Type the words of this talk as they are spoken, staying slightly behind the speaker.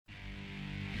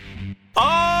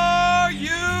Are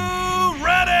you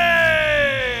ready?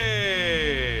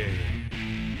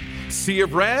 Sea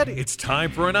of Red, it's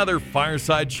time for another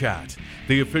Fireside Chat,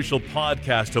 the official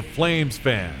podcast of Flames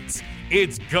fans.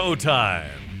 It's go time.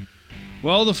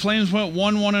 Well, the Flames went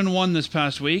 1-1-1 this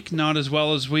past week, not as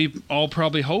well as we all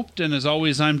probably hoped. And as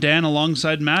always, I'm Dan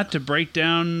alongside Matt to break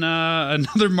down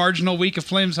another marginal week of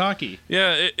Flames hockey.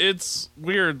 Yeah, it's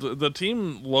weird. The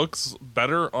team looks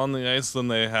better on the ice than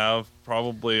they have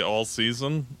probably all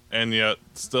season, and yet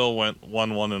still went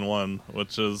 1-1-1,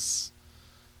 which is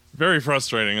very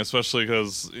frustrating, especially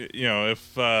because, you know,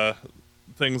 if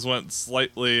things went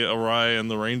slightly awry in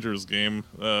the Rangers game,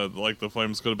 like the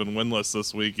Flames could have been winless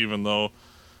this week, even though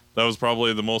that was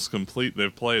probably the most complete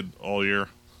they've played all year.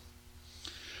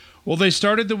 Well, they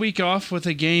started the week off with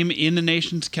a game in the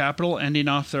nation's capital, ending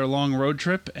off their long road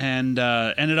trip, and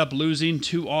ended up losing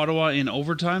to Ottawa in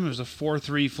overtime. It was a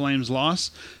 4-3 Flames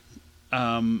loss.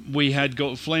 We had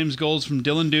Flames goals from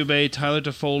Dylan Dubé, Tyler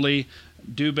Toffoli,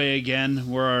 Dubé again,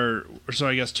 so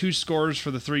I guess 2 scores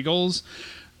for the 3 goals.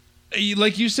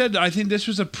 Like you said, I think this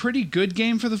was a pretty good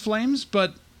game for the Flames,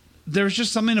 but there's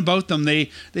just something about them. They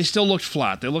still looked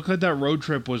flat. They looked like that road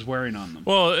trip was wearing on them.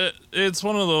 Well, it's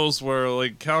one of those where,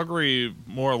 like, Calgary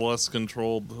more or less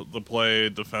controlled the play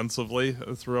defensively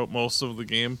throughout most of the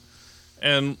game.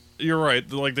 And you're right,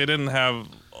 like, they didn't have,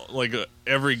 like,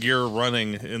 every gear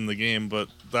running in the game, but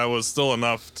that was still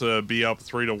enough to be up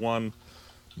 3-1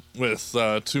 with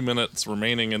 2 minutes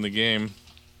remaining in the game.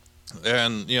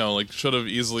 And, you know, like, should have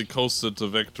easily coasted to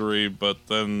victory, but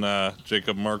then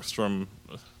Jacob Markstrom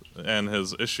and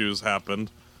his issues happened,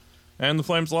 and the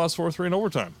Flames lost 4-3 in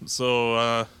overtime.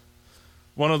 So,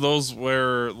 one of those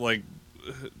where, like,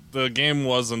 the game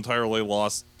was entirely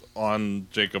lost on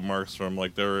Jacob Markstrom.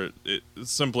 Like, it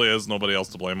simply is nobody else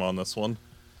to blame on this one.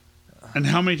 And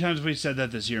how many times have we said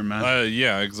that this year, Matt?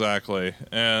 Yeah, exactly.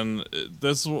 And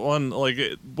this one, like,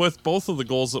 with both of the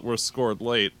goals that were scored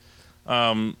late,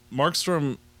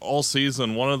 Markstrom all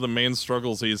season, one of the main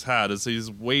struggles he's had is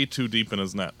he's way too deep in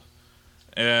his net.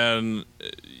 And,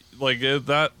 like,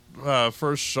 that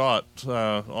first shot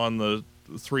on the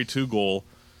 3-2 goal,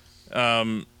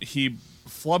 he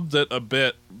flubbed it a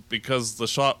bit because the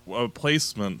shot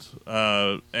placement,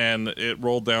 and it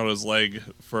rolled down his leg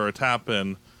for a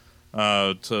tap-in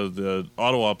to the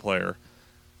Ottawa player.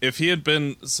 If he had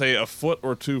been, say, a foot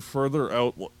or two further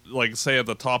out, like, say, at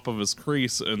the top of his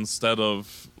crease instead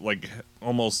of, like,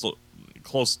 almost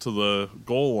close to the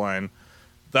goal line,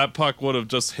 that puck would have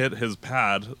just hit his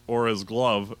pad or his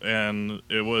glove, and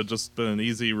it would have just been an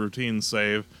easy routine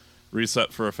save,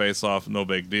 reset for a face-off, no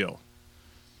big deal.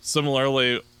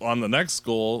 Similarly, on the next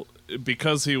goal,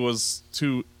 because he was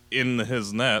too in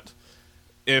his net,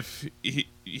 if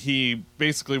he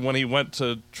basically, when he went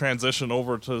to transition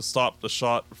over to stop the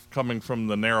shot coming from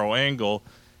the narrow angle,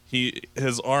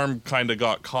 his arm kind of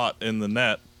got caught in the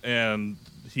net, and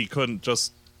he couldn't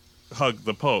just hug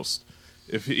the post.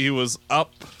 If he was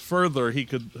up further, he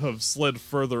could have slid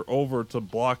further over to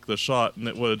block the shot, and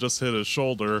it would have just hit his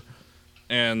shoulder,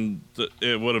 and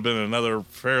it would have been another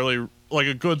fairly, like,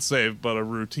 a good save, but a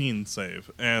routine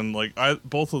save. And, like,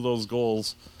 both of those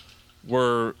goals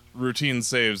were routine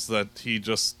saves that he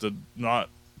just did not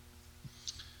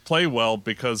play well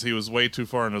because he was way too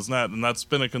far in his net. And that's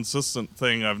been a consistent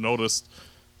thing I've noticed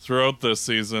throughout this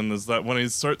season, is that when he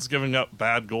starts giving up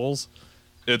bad goals,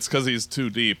 it's because he's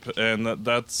too deep. And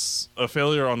that's a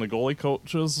failure on the goalie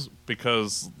coaches,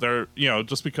 because they're, you know,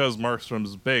 just because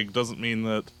Markstrom's big doesn't mean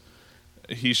that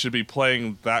he should be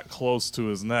playing that close to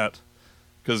his net,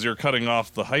 because you're cutting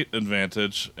off the height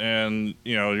advantage, and,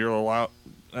 you know, you're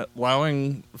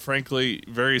allowing, frankly,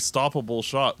 very stoppable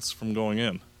shots from going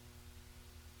in.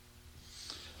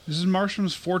 This is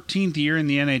Markstrom's 14th year in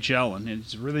the NHL, and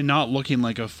it's really not looking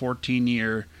like a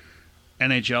 14-year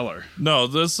NHLer. No,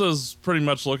 this is pretty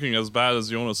much looking as bad as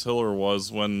Jonas Hiller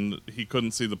was when he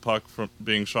couldn't see the puck from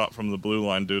being shot from the blue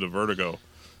line due to vertigo.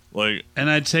 Like, and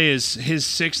I'd say his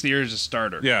 6th year as a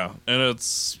starter. Yeah, and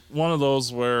it's one of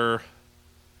those where,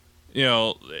 you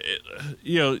know,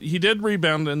 he did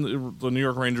rebound in the New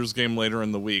York Rangers game later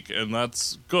in the week, and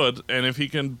that's good. And if he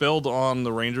can build on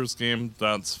the Rangers game,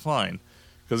 that's fine,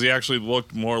 because he actually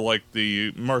looked more like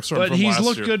the Markstrom from last year. But he's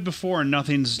looked good before, and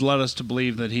nothing's led us to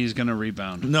believe that he's going to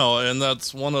rebound. No, and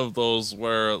that's one of those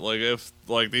where, like, if,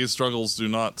 like, these struggles do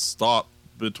not stop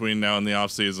between now and the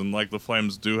offseason, like, the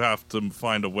Flames do have to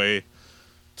find a way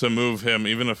to move him,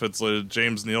 even if it's a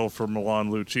James Neal for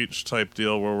Milan Lucic type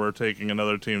deal where we're taking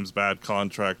another team's bad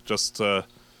contract just to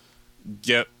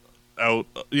get out,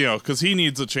 because he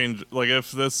needs a change. Like,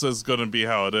 if this is going to be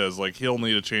how it is, like, he'll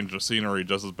need a change of scenery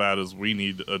just as bad as we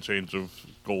need a change of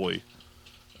goalie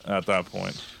at that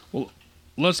point. Well,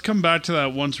 let's come back to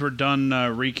that once we're done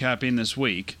recapping this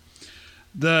week.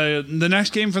 The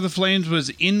next game for the Flames was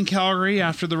in Calgary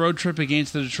after the road trip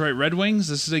against the Detroit Red Wings.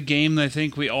 This is a game that I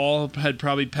think we all had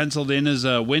probably penciled in as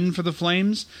a win for the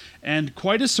Flames, and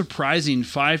quite a surprising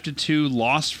 5-2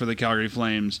 loss for the Calgary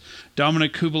Flames.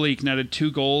 Dominic Kubalik netted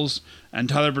 2 goals, and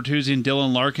Tyler Bertuzzi and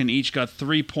Dylan Larkin each got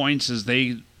 3 points as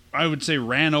they, I would say,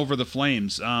 ran over the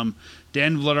Flames. Dan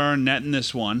Vladar netting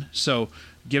this one, so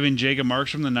giving Jacob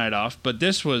Markstrom the night off, but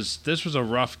this was a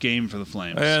rough game for the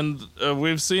Flames. And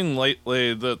we've seen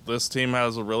lately that this team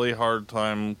has a really hard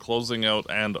time closing out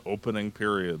and opening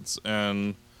periods,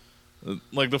 and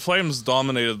like the Flames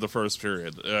dominated the first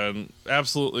period and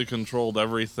absolutely controlled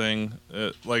everything.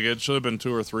 It should have been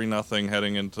 2 or 3-0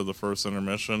 heading into the first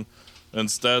intermission.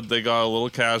 Instead, they got a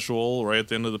little casual right at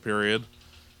the end of the period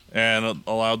and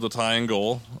allowed the tying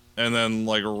goal, and then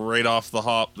like right off the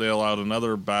hop, they allowed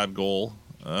another bad goal.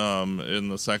 In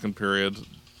the second period,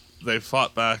 they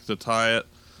fought back to tie it.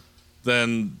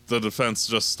 Then the defense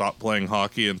just stopped playing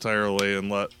hockey entirely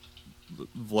and let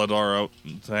Vladar out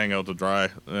to hang out to dry.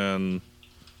 And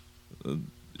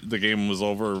the game was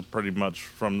over pretty much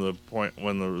from the point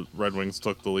when the Red Wings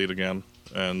took the lead again.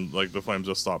 And like the Flames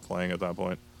just stopped playing at that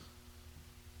point.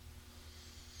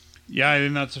 Yeah, I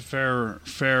think that's a fair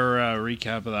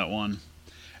recap of that one.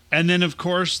 And then, of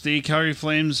course, the Calgary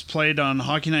Flames played on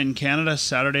Hockey Night in Canada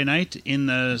Saturday night in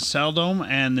the Saddledome,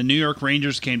 and the New York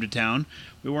Rangers came to town.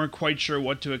 We weren't quite sure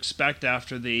what to expect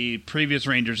after the previous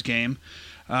Rangers game,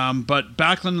 but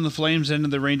Backlund and the Flames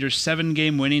ended the Rangers'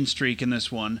 7-game winning streak in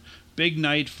this one. Big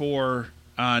night for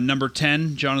number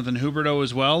 10, Jonathan Huberdeau,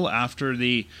 as well, after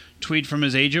the tweet from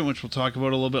his agent, which we'll talk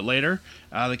about a little bit later.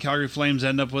 The Calgary Flames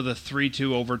end up with a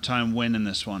 3-2 overtime win in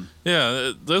this one.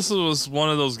 Yeah, this was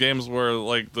one of those games where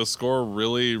like the score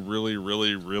really, really,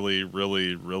 really, really,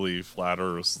 really, really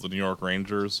flatters the New York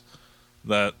Rangers.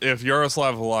 That if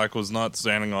Yaroslav Halak was not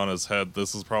standing on his head,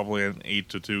 this is probably an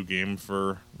 8-2 game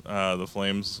for the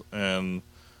Flames. And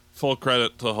full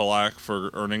credit to Halak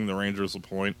for earning the Rangers a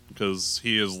point, because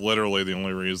he is literally the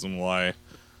only reason why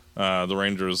the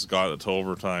Rangers got it to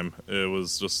overtime. It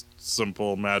was just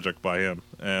simple magic by him.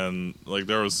 And like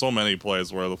there was so many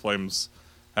plays where the Flames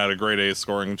had a grade A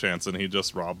scoring chance and he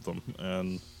just robbed them.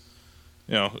 And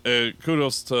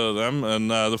kudos to them.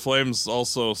 And the Flames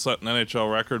also set an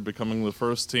NHL record, becoming the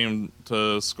first team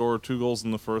to score 2 goals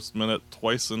in the first minute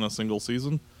twice in a single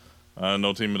season.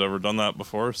 No team had ever done that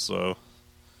before, so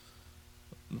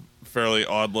fairly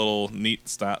odd little neat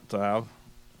stat to have.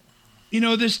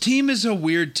 This team is a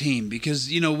weird team because,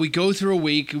 we go through a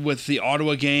week with the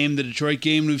Ottawa game, the Detroit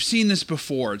game. We've seen this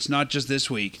before. It's not just this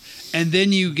week. And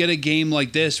then you get a game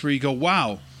like this where you go,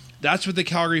 wow, that's what the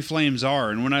Calgary Flames are.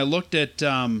 And when I looked at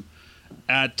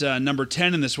number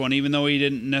 10 in this one, even though he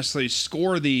didn't necessarily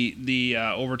score the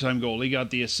overtime goal, he got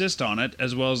the assist on it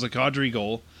as well as the Kadri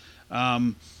goal.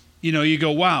 You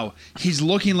go, wow, he's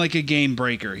looking like a game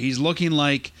breaker. He's looking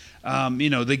like,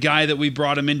 the guy that we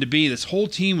brought him in to be. This whole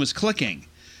team was clicking.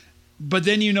 But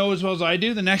then as well as I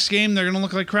do, the next game, they're going to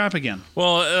look like crap again.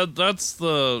 Well, that's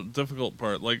the difficult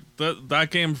part. Like, that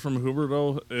game from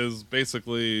Huberdeau is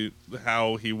basically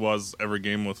how he was every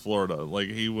game with Florida. Like,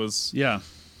 he was... Yeah.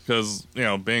 Because,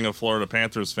 being a Florida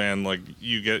Panthers fan, like,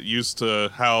 you get used to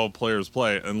how players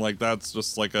play. And, like, that's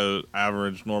just like a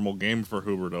average, normal game for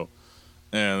Huberdeau.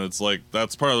 And it's like,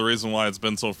 that's part of the reason why it's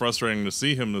been so frustrating to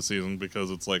see him this season,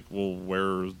 because it's like, well,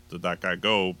 where did that guy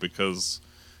go? Because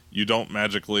you don't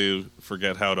magically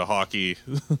forget how to hockey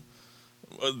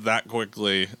that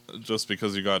quickly just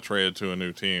because you got traded to a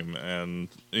new team. And,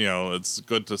 it's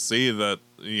good to see that,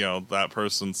 that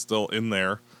person's still in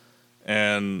there.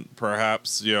 And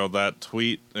perhaps, that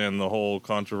tweet and the whole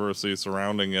controversy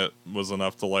surrounding it was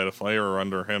enough to light a fire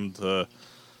under him to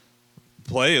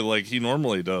play like he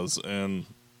normally does. And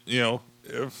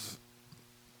if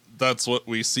that's what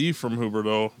we see from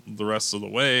Huberdeau the rest of the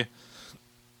way,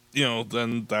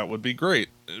 then that would be great.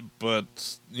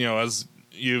 But as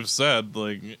you've said,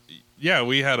 like, yeah,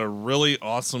 we had a really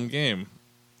awesome game,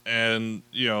 and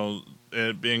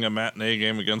it being a matinee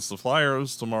game against the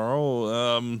Flyers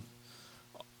tomorrow,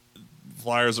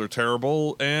 Flyers are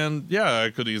terrible, and yeah, I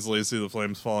could easily see the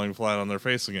Flames falling flat on their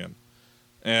face again.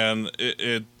 And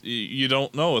you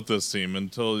don't know with this team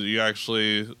until you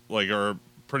actually are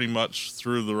pretty much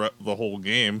through the whole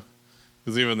game.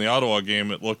 Because even the Ottawa game,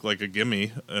 it looked like a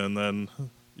gimme, and then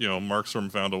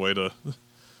Markstrom found a way to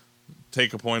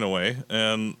take a point away,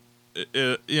 and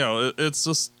it's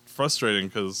just frustrating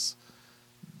because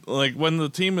like when the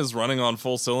team is running on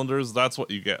full cylinders, that's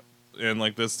what you get. And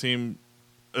like this team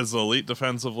is elite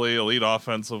defensively, elite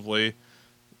offensively,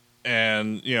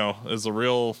 and is a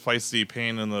real feisty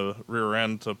pain in the rear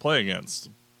end to play against.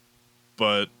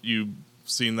 But you've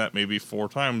seen that maybe 4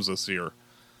 times this year,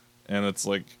 and it's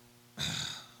like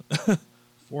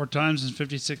 4 times in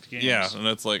 56 games. Yeah, and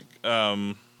it's like,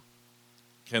 can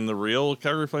the real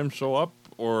Calgary Flames show up?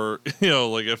 Or,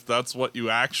 like if that's what you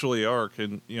actually are,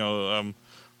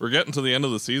 we're getting to the end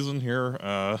of the season here.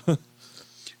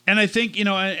 And I think, and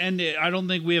I don't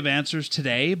think we have answers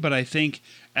today, but I think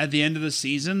at the end of the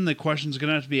season, the question's going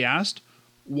to have to be asked,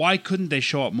 why couldn't they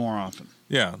show up more often?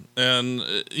 Yeah, and,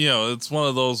 it's one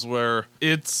of those where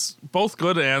it's both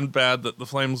good and bad that the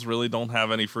Flames really don't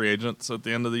have any free agents at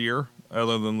the end of the year,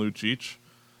 other than Lucic,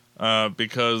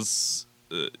 because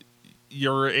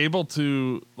you're able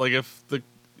to, like, if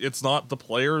it's not the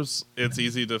players, it's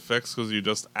easy to fix because you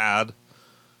just add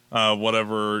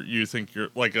whatever you think you're,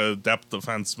 like a depth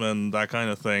defenseman, that kind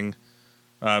of thing.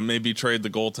 Maybe trade the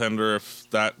goaltender if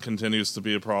that continues to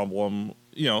be a problem.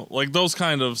 Like those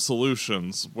kind of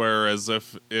solutions. Whereas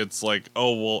if it's like,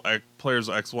 oh, well, players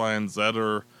X, Y, and Z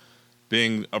are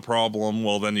being a problem,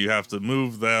 well, then you have to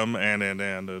move them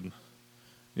and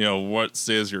what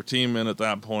stays your team in at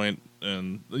that point.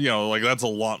 And, like that's a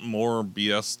lot more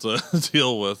BS to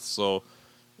deal with. So,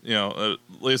 at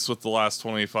least with the last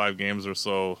 25 games or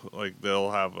so, like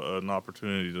they'll have an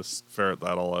opportunity to ferret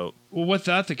that all out. Well, with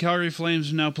that, the Calgary Flames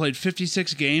have now played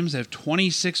 56 games. They have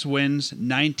 26 wins,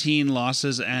 19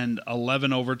 losses, and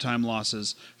 11 overtime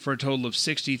losses for a total of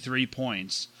 63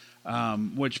 points,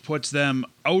 which puts them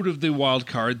out of the wild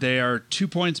card. They are 2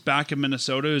 points back of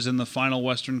Minnesota, who's in the final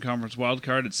Western Conference wild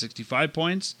card at 65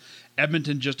 points.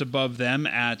 Edmonton just above them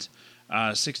at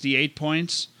 68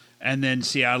 points. And then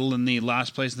Seattle in the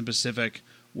last place in the Pacific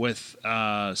with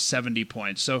 70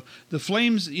 points. So the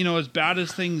Flames, as bad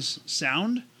as things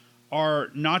sound, are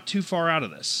not too far out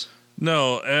of this.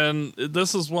 No, and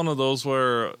this is one of those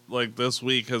where, like, this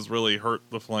week has really hurt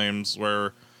the Flames,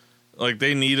 where, like,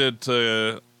 they needed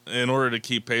to, in order to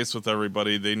keep pace with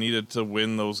everybody, they needed to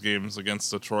win those games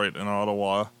against Detroit and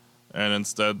Ottawa, and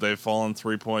instead they've fallen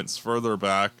 3 points further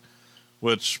back,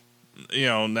 which,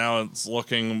 now it's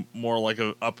looking more like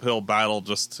an uphill battle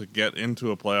just to get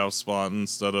into a playoff spot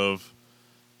instead of,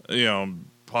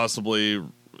 possibly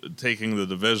taking the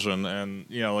division. And,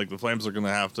 like the Flames are going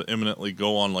to have to imminently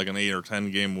go on like an 8 or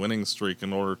 10 game winning streak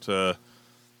in order to,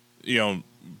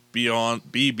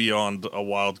 be beyond a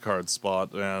wild card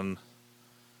spot. And,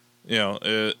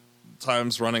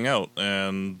 time's running out.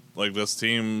 And like this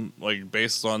team, like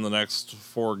based on the next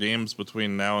 4 games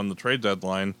between now and the trade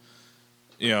deadline,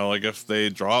 like if they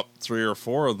drop 3 or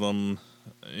 4 of them,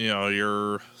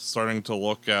 you're starting to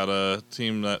look at a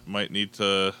team that might need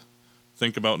to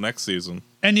think about next season.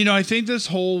 And, I think this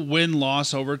whole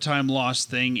win-loss, overtime-loss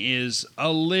thing is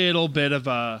a little bit of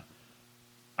a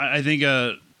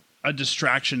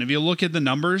distraction. If you look at the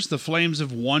numbers, the Flames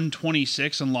have won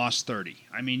 26 and lost 30.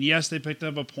 I mean, yes, they picked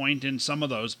up a point in some of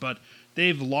those, but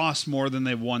they've lost more than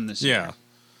they've won this year. Yeah.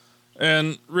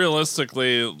 And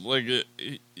realistically, like,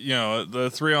 the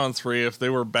 3-on-3, if they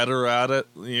were better at it,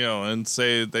 and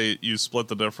say you split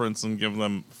the difference and give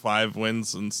them 5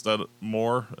 wins instead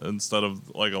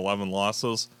of like 11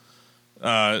 losses,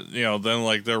 then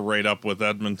like they're right up with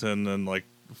Edmonton and like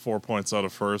 4 points out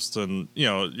of first, and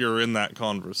you're in that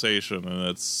conversation. And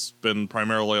it's been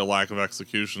primarily a lack of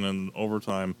execution in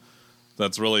overtime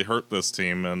that's really hurt this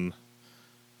team, and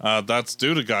that's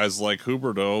due to guys like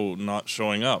Huberdeau not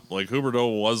showing up. Like,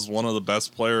 Huberdeau was one of the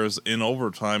best players in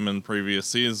overtime in previous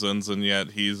seasons, and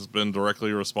yet he's been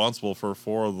directly responsible for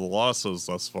 4 of the losses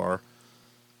thus far.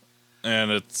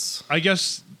 And it's, I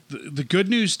guess, the good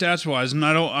news stats-wise, and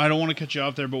I don't want to cut you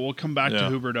off there, but we'll come back to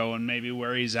Huberdeau and maybe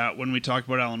where he's at when we talk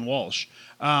about Alan Walsh.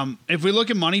 If we look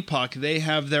at Money Puck, they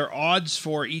have their odds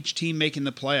for each team making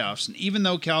the playoffs. And even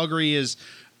though Calgary is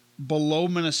below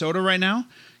Minnesota right now,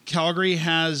 Calgary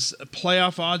has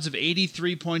playoff odds of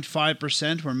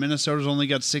 83.5%, where Minnesota's only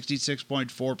got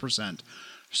 66.4%.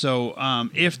 So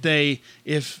if the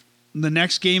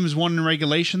next game is won in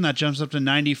regulation, that jumps up to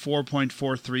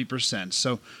 94.43%.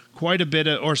 So quite a bit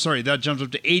that jumps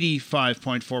up to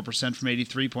 85.4% from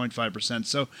 83.5%.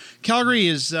 So Calgary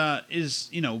is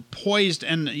poised,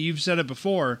 and you've said it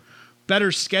before,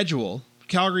 better schedule.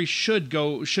 Calgary should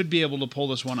be able to pull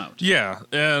this one out. Yeah,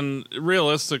 and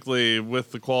realistically,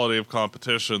 with the quality of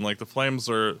competition, like the Flames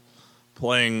are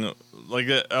playing, like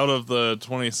out of the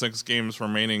 26 games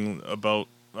remaining, about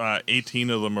 18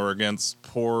 of them are against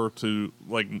poor to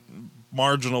like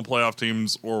marginal playoff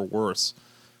teams or worse,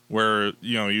 where,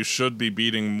 you should be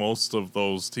beating most of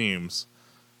those teams.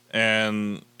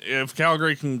 And if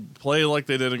Calgary can play like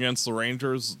they did against the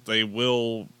Rangers, they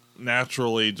will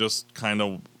naturally just kind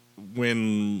of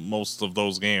win most of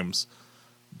those games.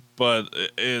 But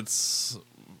it's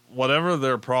whatever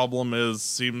their problem is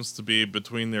seems to be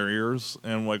between their ears,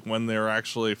 and like when they're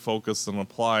actually focused and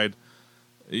applied,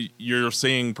 you're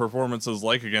seeing performances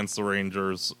like against the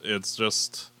Rangers. It's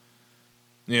just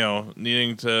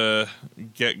needing to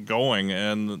get going,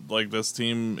 and like this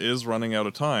team is running out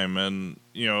of time. And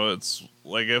it's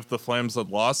like if the Flames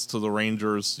had lost to the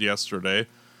Rangers yesterday,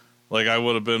 like I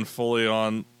would have been fully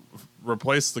on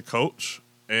replace the coach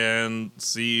and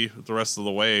see the rest of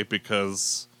the way,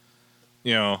 because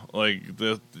like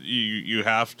you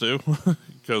have to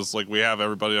because like we have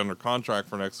everybody under contract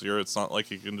for next year. It's not like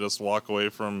you can just walk away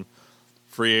from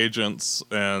free agents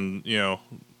and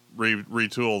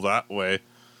retool that way.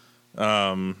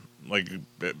 Like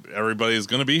everybody's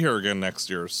going to be here again next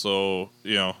year, so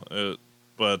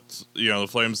but the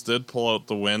Flames did pull out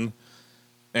the win,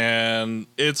 and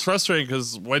it's frustrating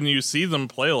because when you see them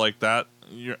play like that,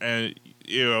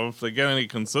 if they get any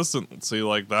consistency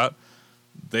like that,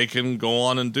 they can go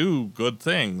on and do good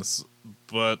things.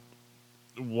 But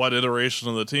what iteration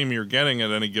of the team you're getting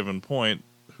at any given point,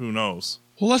 who knows?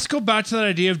 Well, let's go back to that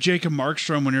idea of Jacob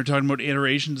Markstrom when you're talking about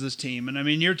iterations of this team. And I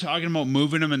mean, you're talking about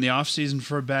moving him in the offseason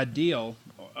for a bad deal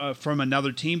from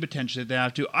another team potentially that they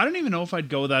have to. I don't even know if I'd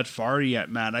go that far yet,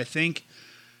 Matt. I think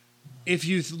if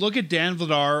you look at Dan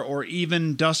Vladar or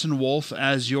even Dustin Wolf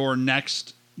as your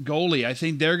next goalie, I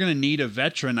think they're going to need a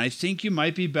veteran. I think you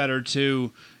might be better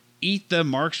to eat the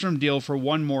Markstrom deal for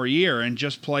one more year and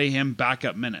just play him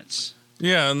backup minutes.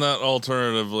 Yeah, and that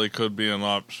alternatively could be an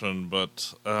option,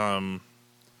 but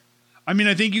I mean,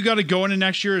 I think you got to go into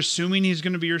next year assuming he's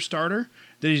going to be your starter,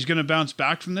 that he's going to bounce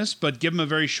back from this, but give him a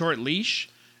very short leash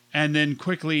and then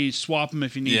quickly swap him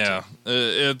if you need to. Yeah,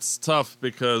 it's tough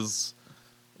because,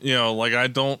 like I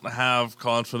don't have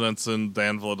confidence in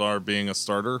Dan Vladar being a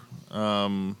starter.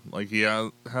 Like he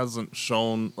hasn't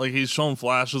shown, like he's shown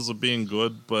flashes of being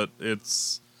good, but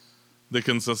the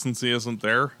consistency isn't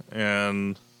there.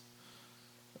 And,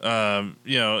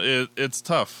 it's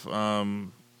tough.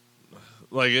 And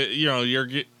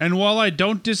while I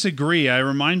don't disagree, I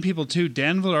remind people too,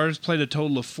 Dan Vladar has played a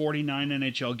total of 49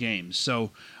 NHL games.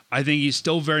 So I think he's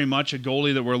still very much a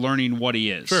goalie that we're learning what he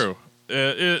is. True.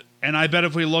 And I bet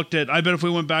if we went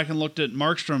back and looked at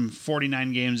Markstrom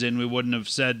 49 games in, we wouldn't have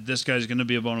said this guy's going to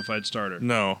be a bona fide starter.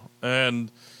 No.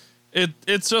 And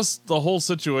it's just the whole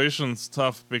situation's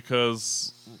tough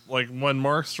because like when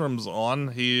Markstrom's on,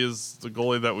 he is the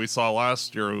goalie that we saw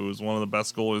last year who was one of the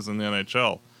best goalies in the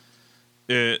NHL.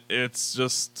 It's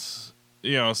just,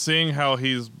 seeing how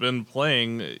he's been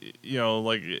playing,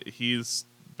 like he's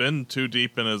been too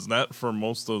deep in his net for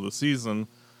most of the season,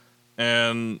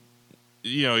 and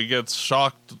he gets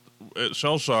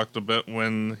shell-shocked a bit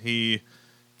when he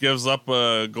gives up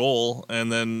a goal, and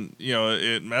then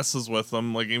it messes with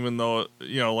him. Like even though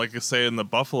like I say in the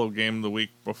Buffalo game the week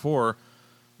before,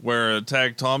 where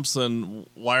Tag Thompson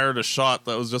wired a shot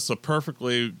that was just a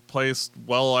perfectly placed,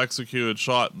 well-executed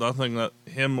shot. Nothing that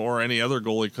him or any other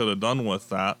goalie could have done with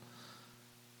that.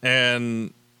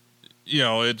 And,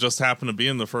 it just happened to be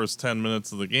in the first 10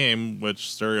 minutes of the game, which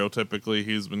stereotypically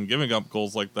he's been giving up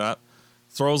goals like that.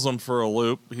 Throws him for a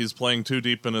loop. He's playing too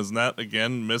deep in his net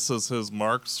again, misses his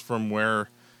marks from where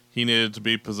he needed to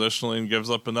be positionally, and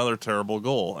gives up another terrible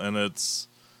goal. And it's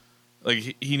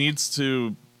like he needs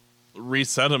to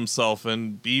reset himself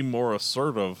and be more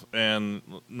assertive and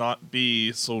not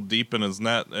be so deep in his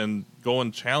net and go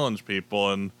and challenge people.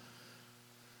 And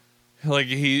like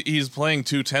he's playing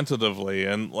too tentatively,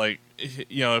 and like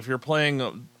if you're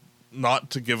playing not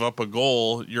to give up a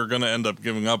goal, you're going to end up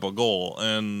giving up a goal.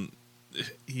 And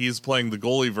he's playing the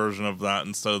goalie version of that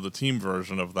instead of the team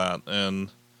version of that. And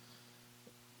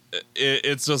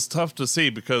it's just tough to see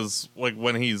because like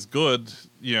when he's good,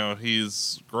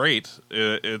 he's great.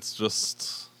 It's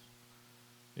just,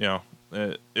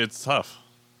 it's tough.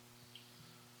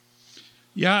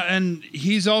 Yeah, and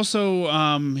he's also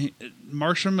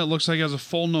Markstrom. It looks like has a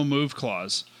full no move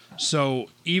clause. So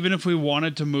even if we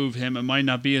wanted to move him, it might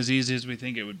not be as easy as we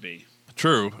think it would be.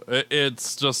 True.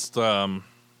 It's just one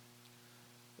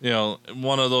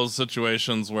of those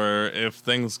situations where if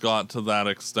things got to that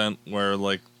extent where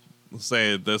like,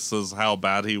 say this is how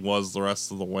bad he was the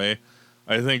rest of the way,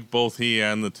 I think both he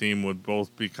and the team would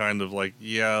both be kind of like,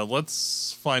 yeah,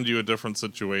 let's find you a different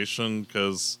situation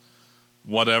because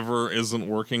whatever isn't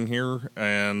working here,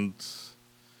 and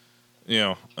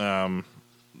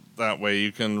that way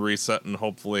you can reset and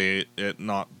hopefully it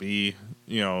not be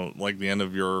like the end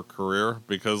of your career,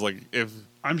 because like if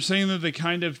I'm saying that the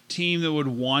kind of team that would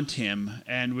want him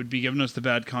and would be giving us the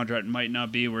bad contract might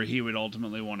not be where he would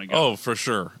ultimately want to go. Oh, for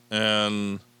sure.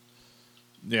 And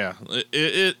yeah,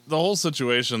 the whole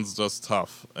situation's just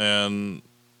tough. And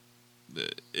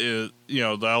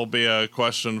that'll be a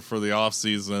question for the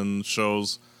offseason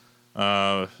shows,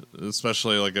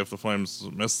 especially like if the Flames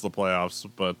miss the playoffs.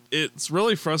 But it's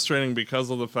really frustrating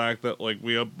because of the fact that like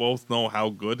we both know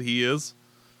how good he is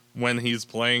when he's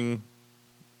playing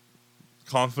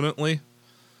confidently.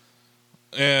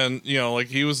 And, like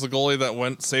he was the goalie that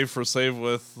went save for save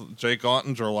with Jake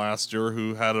Ottinger last year,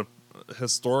 who had a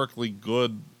historically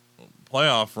good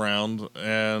playoff round,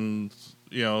 and,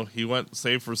 he went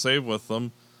save for save with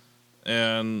them.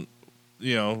 And,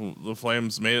 the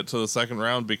Flames made it to the second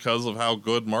round because of how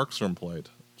good Markstrom played.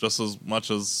 Just as much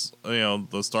as,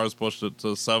 the Stars pushed it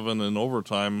to 7 in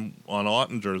overtime on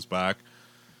Ottinger's back.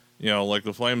 Like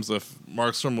the Flames, if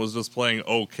Markstrom was just playing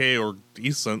okay or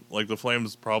decent, like the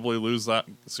Flames probably lose that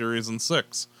series in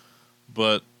 6.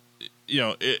 But,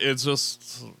 it's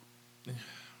just...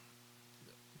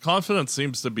 confidence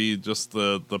seems to be just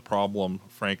the problem,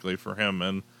 frankly, for him.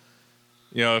 And,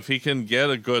 if he can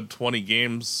get a good 20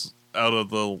 games out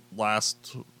of the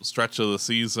last stretch of the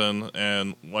season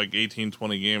and like 18,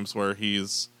 20 games where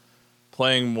he's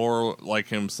playing more like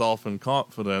himself and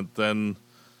confident, then...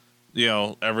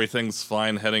 everything's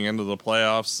fine heading into the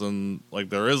playoffs, and like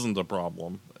there isn't a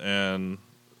problem. And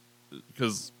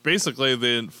because basically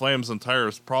the Flames'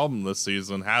 entire problem this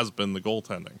season has been the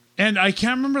goaltending. And I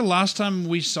can't remember last time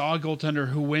we saw a goaltender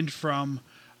who went from,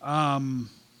 I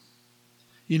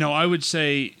would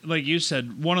say, like you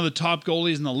said, one of the top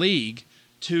goalies in the league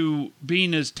to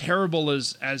being as terrible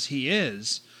as he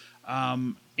is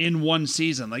in one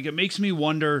season. Like it makes me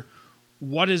wonder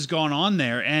what has gone on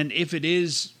there, and if it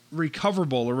is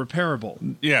recoverable or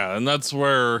repairable. Yeah, and that's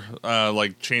where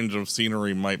like change of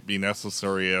scenery might be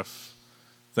necessary if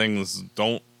things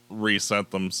don't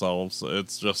reset themselves.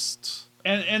 It's just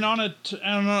and on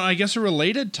I guess a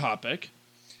related topic,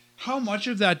 how much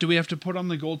of that do we have to put on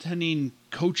the goaltending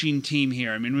coaching team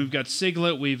here? I mean, we've got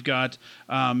Siglet, we've got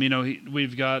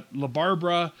we've got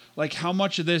LaBarbera. Like, how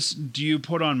much of this do you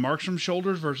put on Markstrom's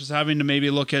shoulders versus having to maybe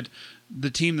look at the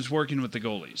team that's working with the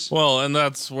goalies? Well, and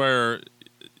that's where,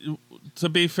 to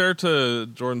be fair to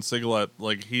Jordan Siglet,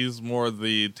 like he's more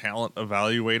the talent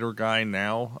evaluator guy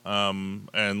now,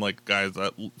 and like guys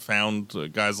that found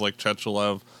guys like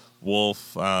Chechelev,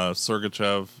 Wolf,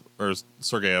 Sergeyev,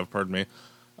 pardon me,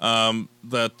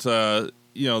 that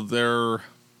they're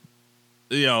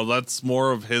that's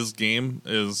more of his game,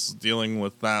 is dealing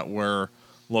with that, where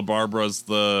LaBarbera's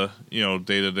the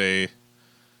day-to-day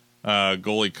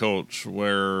goalie coach,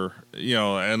 where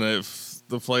and if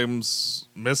the Flames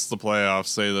miss the playoffs,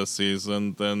 say, this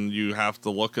season, then you have to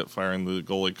look at firing the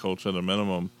goalie coach at a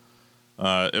minimum,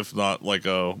 if not like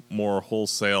a more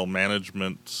wholesale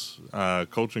management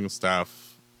coaching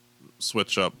staff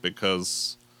switch up,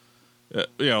 because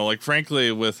like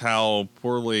frankly, with how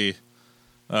poorly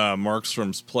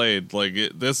Markstrom's played, like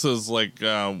this is like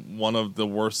one of the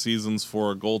worst seasons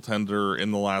for a goaltender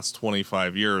in the last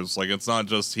 25 years. Like it's not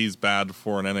just he's bad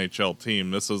for an NHL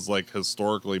team. This is like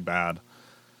historically bad.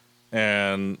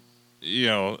 And,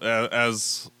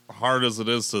 as hard as it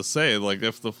is to say, like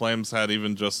if the Flames had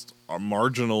even just a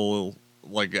marginal,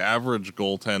 like average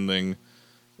goaltending,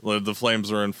 the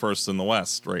Flames are in first in the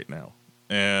West right now.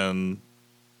 And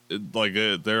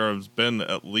there has been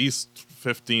at least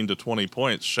 15 to 20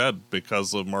 points shed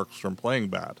because of Markstrom playing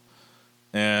bad.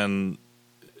 And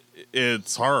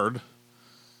it's hard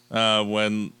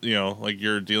when, like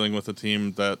you're dealing with a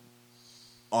team that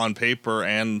on paper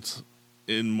and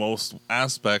in most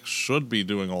aspects should be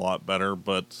doing a lot better,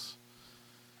 but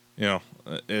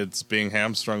it's being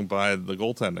hamstrung by the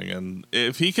goaltending. And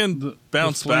if he can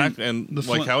bounce back and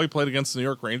like how he played against the New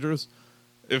York Rangers,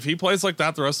 if he plays like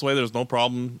that the rest of the way, there's no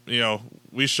problem.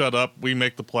 We shut up, we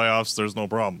make the playoffs, there's no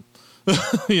problem.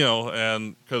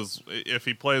 And because if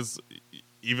he plays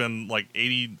even like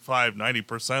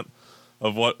 85-90%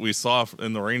 of what we saw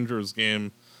in the Rangers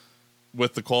game,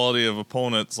 with the quality of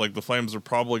opponents, like the Flames are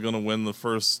probably going to win the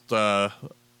first, not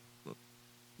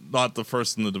the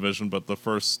first in the division, but the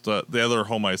first, the other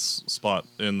home ice spot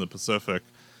in the Pacific,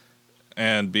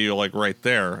 and be like right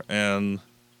there. And,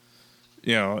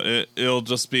 it'll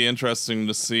just be interesting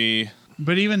to see.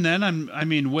 But even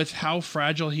then, with how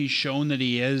fragile he's shown that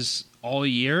he is all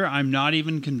year, I'm not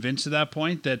even convinced at that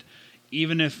point that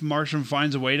even if Markstrom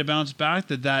finds a way to bounce back,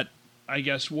 that I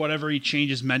guess whatever he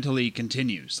changes mentally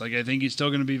continues. Like, I think he's still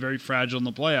going to be very fragile in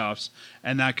the playoffs,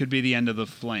 and that could be the end of the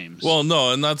Flames. Well,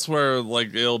 no, and that's where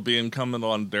like it'll be incumbent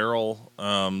on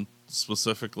Daryl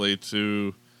specifically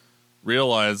to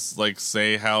realize, like,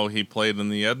 say how he played in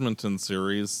the Edmonton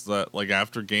series, that like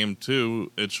after game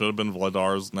 2, it should have been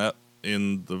Vladar's net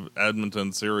in the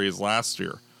Edmonton series last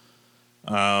year.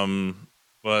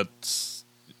 But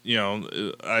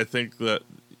I think that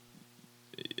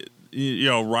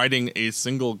riding a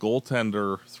single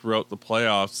goaltender throughout the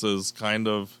playoffs is kind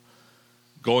of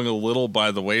going a little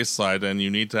by the wayside, and you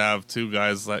need to have two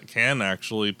guys that can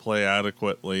actually play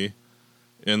adequately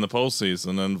in the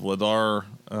postseason. And Vladar,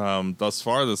 thus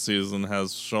far this season,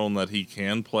 has shown that he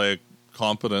can play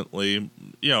competently.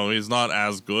 He's not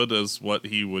as good as what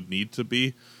he would need to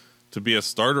be a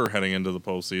starter heading into the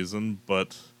postseason,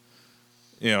 but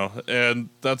and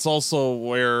that's also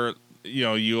where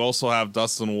you also have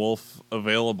Dustin Wolf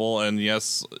available. And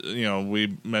yes,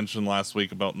 we mentioned last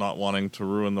week about not wanting to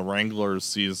ruin the Wranglers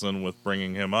season with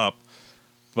bringing him up,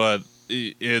 but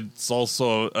it's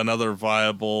also another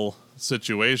viable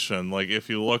situation. Like, if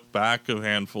you look back a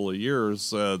handful of years,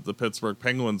 the Pittsburgh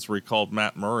Penguins recalled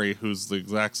Matt Murray, who's the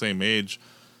exact same age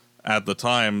at the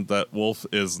time that Wolf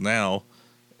is now.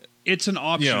 It's an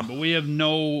option, but we have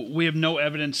no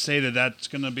evidence to say that that's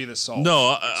going to be the solve.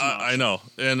 No, I know,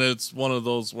 and it's one of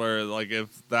those where, like,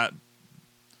 if that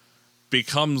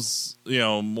becomes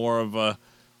more of a,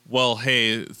 well,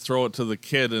 hey, throw it to the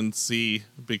kid and see,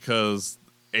 because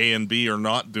A and B are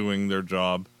not doing their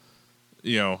job,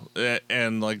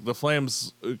 and like the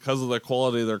Flames, because of the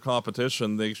quality of their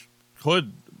competition, they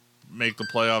could make the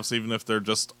playoffs even if they're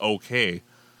just okay,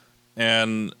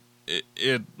 and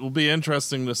it will be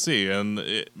interesting to see. And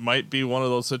it might be one of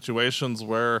those situations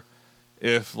where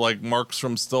if like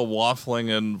Markstrom's still waffling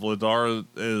and Vladar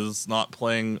is not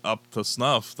playing up to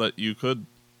snuff, that you could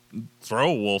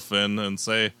throw Wolf in and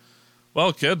say,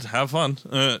 well, kid, have fun.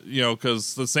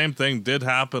 Because the same thing did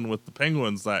happen with the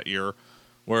Penguins that year,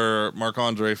 where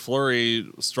Marc-Andre Fleury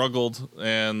struggled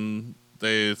and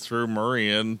they threw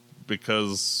Murray in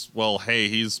because, well, hey,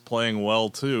 he's playing well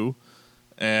too.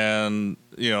 And,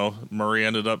 Murray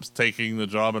ended up taking the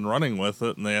job and running with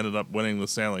it, and they ended up winning the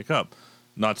Stanley Cup.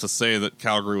 Not to say that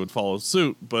Calgary would follow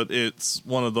suit, but it's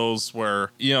one of those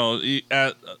where,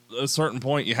 at a certain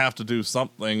point you have to do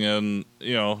something. And,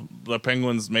 the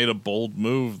Penguins made a bold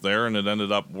move there, and it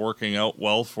ended up working out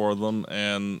well for them.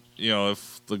 And,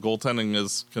 if the goaltending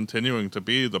is continuing to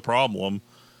be the problem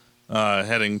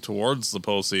heading towards the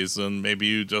postseason, maybe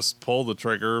you just pull the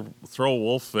trigger, throw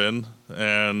Wolf in,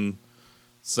 and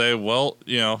say, well,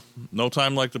 no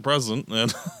time like the present.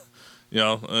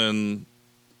 And,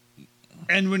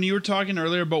 And when you were talking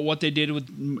earlier about what they did with,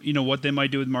 what they might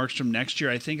do with Markstrom next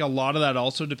year, I think a lot of that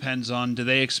also depends on, do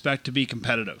they expect to be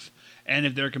competitive? And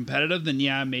if they're competitive, then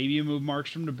yeah, maybe you move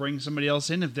Markstrom to bring somebody else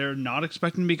in. If they're not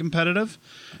expecting to be competitive,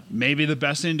 maybe the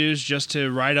best thing to do is just to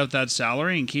ride out that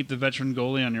salary and keep the veteran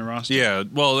goalie on your roster. Yeah,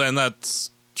 well, and that's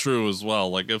true as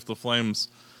well. Like, if the Flames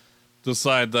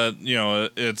decide that,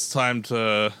 it's time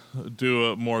to do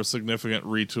a more significant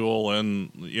retool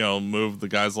and, move the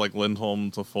guys like Lindholm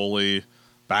to Foley,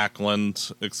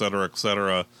 Backlund, et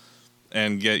cetera,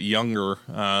 and get younger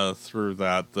through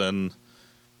that, then,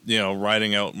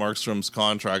 riding out Markstrom's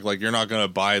contract, like, you're not going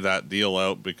to buy that deal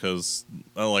out because,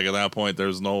 like, at that point,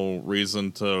 there's no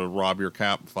reason to rob your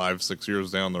cap 5-6 years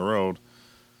down the road.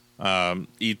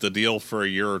 Eat the deal for a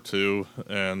year or two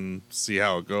and see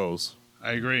how it goes.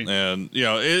 I agree. And,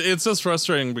 it's just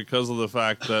frustrating because of the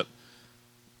fact that,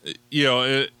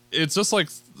 it's just like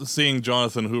seeing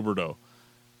Jonathan Huberdeau.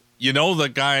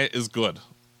 The guy is good.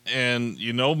 And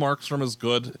Markstrom is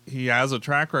good. He has a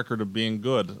track record of being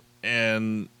good.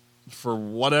 And for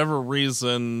whatever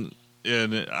reason,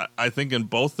 I think in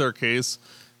both their case,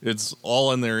 it's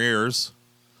all in their ears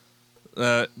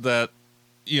that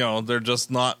they're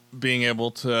just not being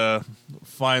able to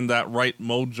find that right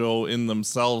mojo in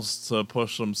themselves to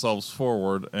push themselves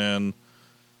forward. And,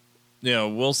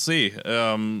 we'll see.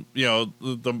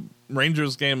 The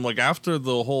Rangers game, like, after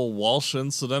the whole Walsh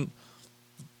incident,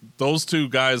 those two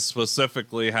guys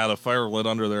specifically had a fire lit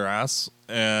under their ass,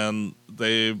 and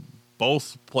they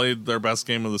both played their best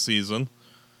game of the season.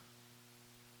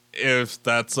 If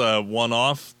that's a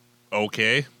one-off,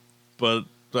 okay. But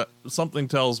something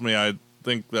tells me I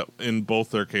think that in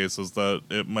both their cases that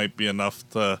it might be enough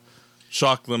to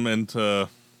shock them into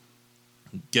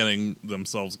getting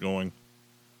themselves going.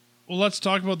 Well, let's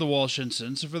talk about the Walsh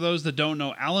incident. So for those that don't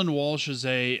know, Alan Walsh is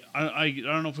I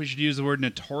don't know if we should use the word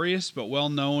notorious, but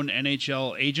well-known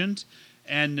NHL agent,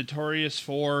 and notorious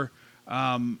for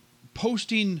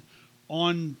posting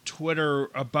on Twitter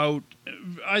about,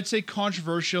 I'd say,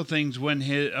 controversial things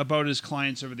about his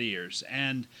clients over the years.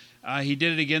 And he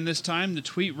did it again this time. The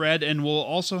tweet read, and we'll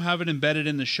also have it embedded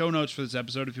in the show notes for this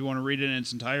episode if you want to read it in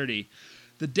its entirety.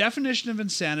 The definition of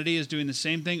insanity is doing the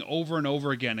same thing over and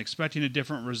over again, expecting a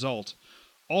different result.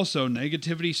 Also,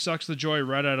 negativity sucks the joy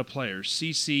right out of players.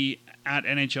 CC at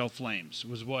NHL Flames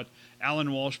was what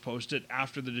Alan Walsh posted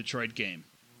after the Detroit game.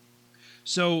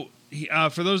 So,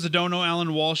 for those that don't know,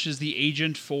 Alan Walsh is the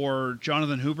agent for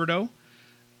Jonathan Huberdeau.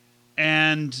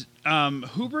 And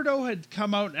Huberdeau had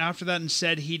come out after that and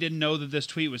said he didn't know that this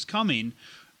tweet was coming.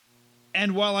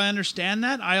 And while I understand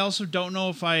that, I also don't know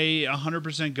if I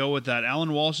 100% go with that.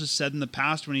 Alan Walsh has said in the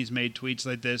past when he's made tweets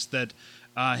like this that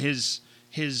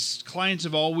his clients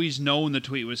have always known the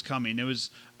tweet was coming.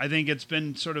 I think it's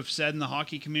been sort of said in the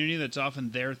hockey community that's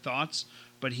often their thoughts,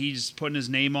 but he's putting his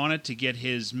name on it to get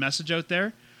his message out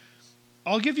there.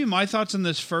 I'll give you my thoughts on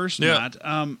this first, Matt.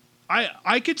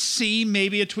 I could see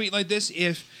maybe a tweet like this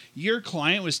if your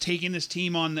client was taking this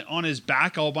team on his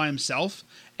back all by himself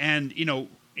and,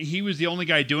 he was the only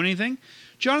guy doing anything.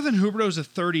 Jonathan Huberdeau's at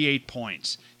 38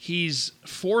 points. He's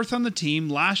fourth on the team.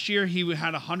 Last year, he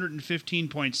had a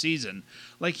 115-point season.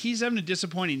 He's having a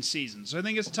disappointing season. So I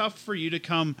think it's tough for you to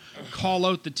come call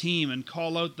out the team and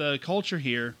call out the culture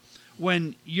here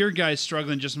when your guy's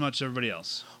struggling just as much as everybody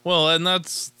else. Well, and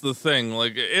that's the thing.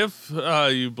 If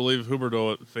you believe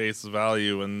Huberdeau at face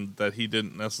value and that he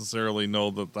didn't necessarily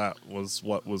know that was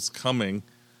what was coming,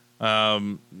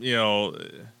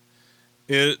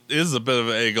 it is a bit of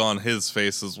an egg on his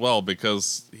face as well,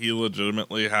 because he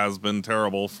legitimately has been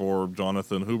terrible for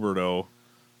Jonathan Huberdeau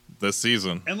this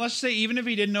season. And let's say, even if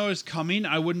he didn't know it was coming,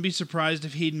 I wouldn't be surprised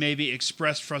if he'd maybe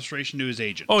expressed frustration to his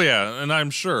agent. Oh, yeah, and I'm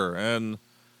sure. And,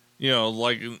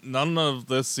 none of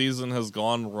this season has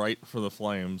gone right for the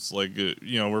Flames.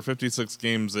 We're 56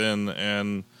 games in,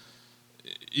 and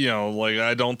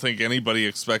I don't think anybody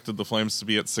expected the Flames to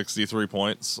be at 63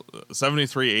 points.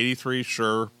 73, 83,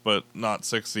 sure, but not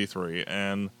 63.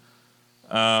 And,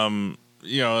 and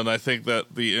I think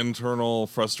that the internal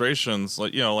frustrations,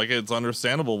 it's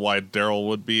understandable why Daryl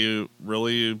would be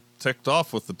really ticked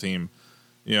off with the team,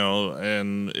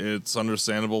 and it's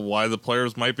understandable why the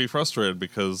players might be frustrated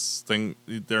because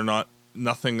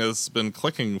nothing has been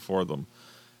clicking for them.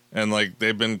 And,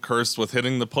 they've been cursed with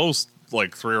hitting the post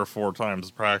 3 or 4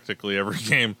 times practically every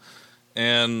game.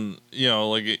 And,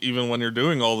 even when you're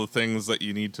doing all the things that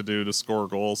you need to do to score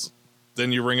goals,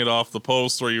 then you ring it off the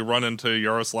post or you run into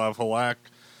Yaroslav Halak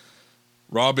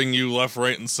robbing you left,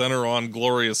 right, and center on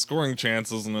glorious scoring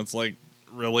chances. And it's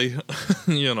really?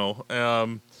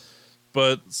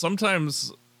 But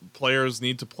sometimes players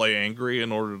need to play angry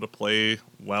in order to play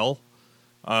well.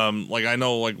 I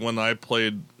know, when I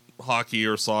played hockey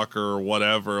or soccer or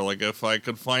whatever, if I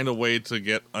could find a way to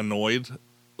get annoyed,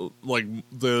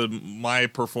 my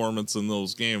performance in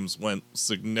those games went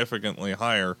significantly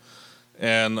higher.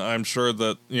 And I'm sure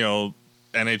that,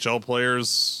 NHL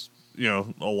players, a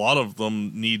lot of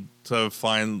them need to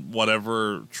find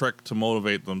whatever trick to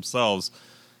motivate themselves.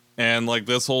 And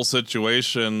this whole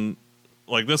situation,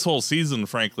 this whole season,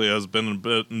 frankly, has been a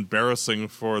bit embarrassing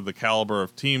for the caliber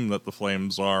of team that the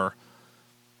Flames are,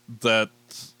 that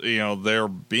they're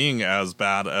being as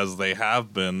bad as they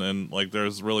have been, and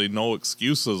there's really no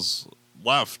excuses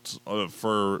left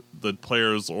for the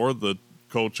players or the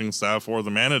coaching staff or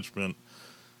the management.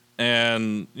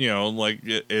 And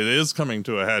it is coming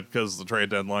to a head because the trade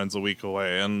deadline's a week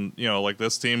away, and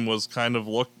this team was kind of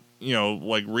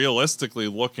realistically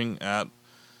looking at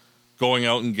going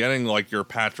out and getting your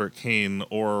Patrick Kane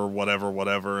or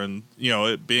whatever, and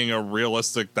it being a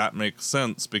realistic, that makes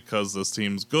sense because this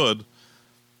team's good.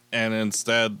 And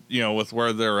instead, with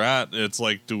where they're at, it's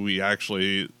do we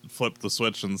actually flip the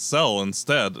switch and sell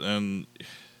instead? And,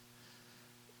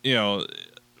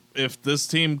 if this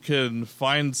team can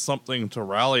find something to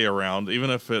rally around, even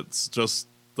if it's just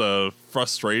the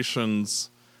frustrations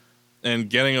and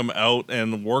getting them out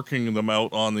and working them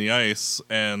out on the ice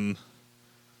and,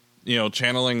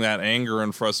 channeling that anger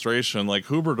and frustration.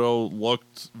 Huberdeau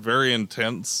looked very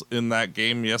intense in that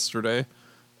game yesterday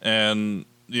and,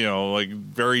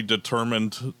 very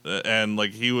determined, and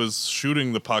he was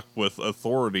shooting the puck with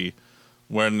authority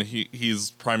when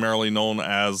he's primarily known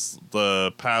as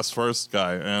the pass first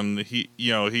guy. And he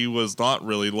was not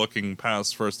really looking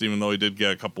pass first, even though he did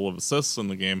get a couple of assists in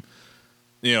the game.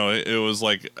 It was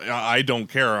I don't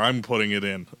care, I'm putting it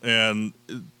in, and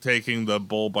taking the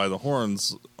bull by the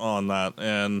horns on that.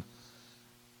 And,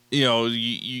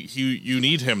 you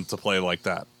need him to play like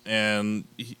that. And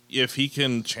if he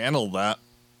can channel that,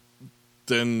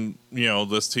 then,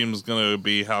 this team's going to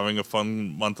be having a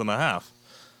fun month and a half.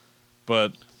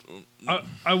 But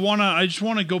I just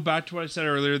want to go back to what I said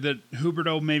earlier, that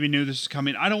Huberdeau maybe knew this was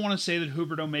coming. I don't want to say that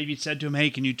Huberdeau maybe said to him, hey,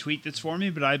 can you tweet this for me?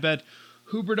 But I bet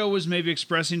Huberdeau was maybe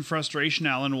expressing frustration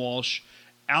to Alan Walsh.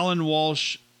 Alan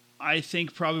Walsh, I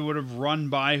think, probably would have run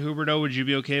by Huberdeau. Would you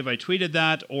be okay if I tweeted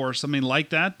that or something like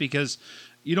that? Because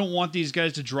you don't want these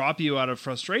guys to drop you out of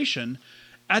frustration.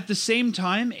 At the same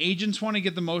time, agents want to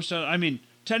get the most out. I mean,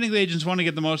 technically agents want to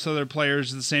get the most out of their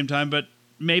players at the same time, but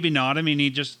maybe not. I mean, he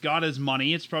just got his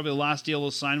money. It's probably the last deal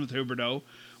he'll sign with Huberdeau.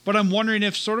 But I'm wondering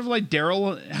if, sort of like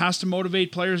Daryl has to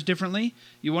motivate players differently,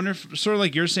 you wonder if, sort of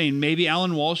like you're saying, maybe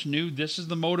Alan Walsh knew this is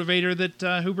the motivator that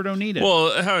Huberdeau needed.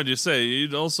 Well, how would you say?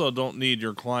 You also don't need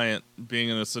your client being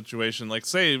in a situation, like,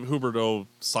 say Huberdeau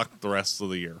sucked the rest of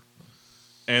the year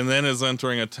and then is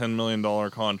entering a $10 million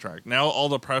contract. Now all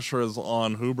the pressure is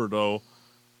on Huberdeau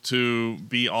to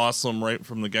be awesome right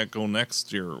from the get-go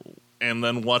next year. And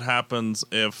then what happens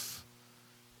if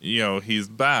he's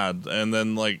bad, and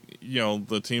then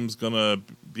the team's gonna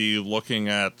be looking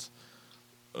at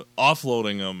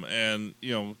offloading him, and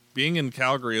being in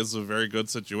Calgary is a very good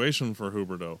situation for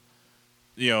Huberdeau.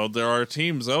 There are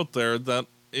teams out there that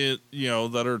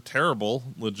that are terrible,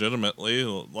 legitimately,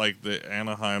 like the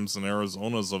Anaheims and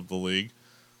Arizonas of the league,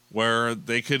 where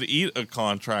they could eat a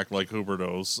contract like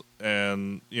Huberdeau's,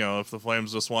 and if the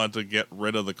Flames just wanted to get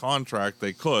rid of the contract,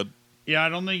 they could. Yeah, I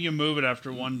don't think you move it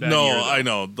after one bad year. No, I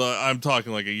know. I'm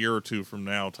talking like a year or two from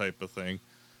now type of thing.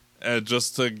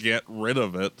 Just to get rid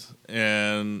of it.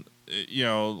 And,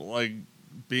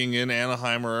 being in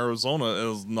Anaheim or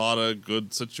Arizona is not a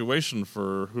good situation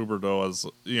for Huberdeau as,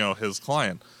 his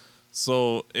client.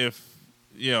 So if,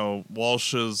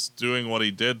 Walsh is doing what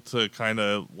he did to kind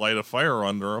of light a fire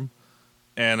under him,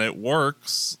 and it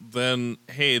works, then,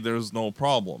 hey, there's no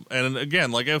problem. And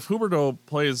again, if Huberdeau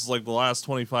plays the last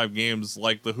 25 games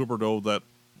like the Huberdeau that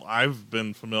I've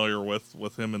been familiar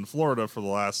with him in Florida for the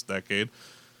last decade,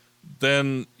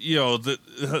 then,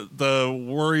 the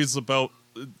worries about,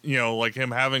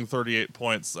 him having 38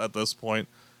 points at this point,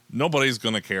 nobody's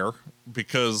going to care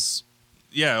because,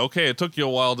 yeah, okay, it took you a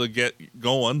while to get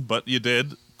going, but you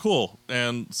did. Cool.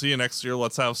 And see you next year.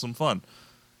 Let's have some fun.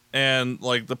 And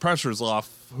the pressure's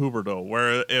off Huberdeau,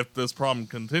 where if this problem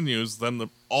continues, then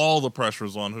all the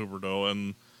pressure's on Huberdeau,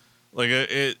 and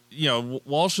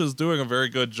Walsh is doing a very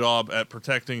good job at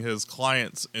protecting his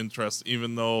client's interests,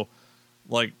 even though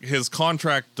his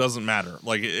contract doesn't matter.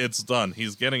 It's done.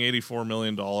 He's getting $84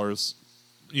 million.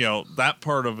 That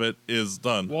part of it is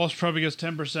done. Walsh probably gets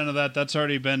 10% of that. That's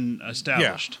already been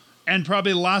established, and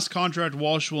probably the last contract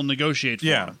Walsh will negotiate for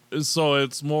him. So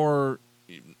it's more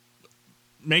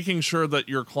making sure that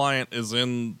your client is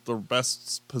in the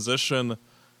best position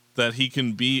that he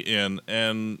can be in.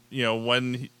 And,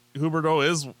 when Huberdeau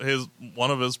is one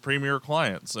of his premier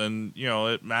clients, and,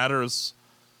 it matters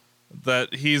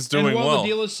that he's doing well. And while the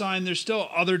deal is signed, there's still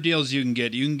other deals you can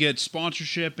get. You can get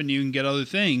sponsorship and you can get other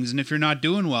things. And if you're not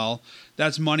doing well,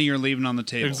 that's money you're leaving on the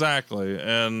table. Exactly.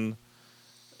 And,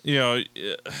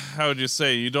 how would you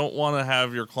say? You don't want to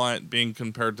have your client being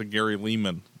compared to Gary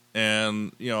Leeman.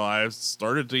 And, I've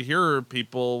started to hear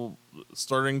people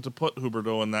starting to put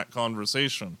Huberdeau in that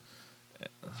conversation.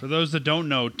 For those that don't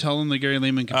know, tell them the Gary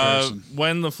Leeman comparison.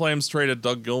 When the Flames traded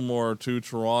Doug Gilmour to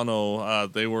Toronto,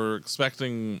 they were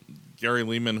expecting Gary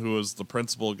Leeman, who was the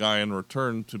principal guy in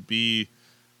return, to be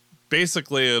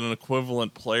basically an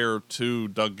equivalent player to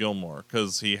Doug Gilmour,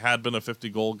 because he had been a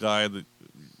 50-goal guy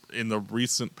in the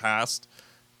recent past,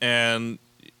 and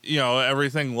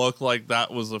everything looked like that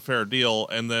was a fair deal,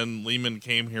 and then Leeman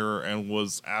came here and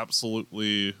was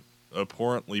absolutely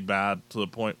abhorrently bad, to the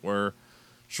point where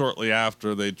shortly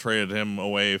after they traded him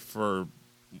away for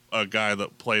a guy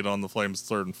that played on the Flames'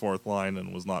 third and fourth line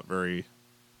and was not very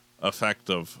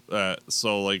effective. And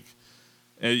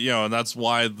that's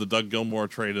why the Doug Gilmour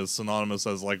trade is synonymous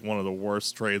as one of the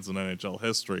worst trades in NHL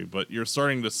history. But you're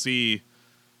starting to see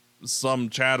some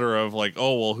chatter of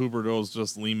Huberdeau's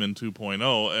just Leeman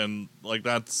 2.0, and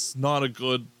that's not a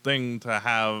good thing to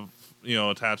have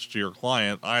attached to your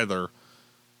client either.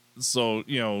 So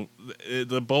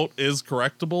the boat is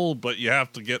correctable, but you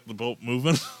have to get the boat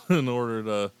moving in order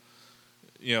to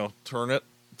turn it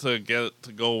to get it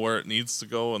to go where it needs to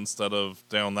go, instead of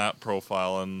down that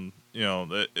profile. And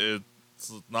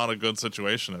it's not a good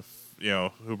situation if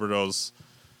Huberdeau's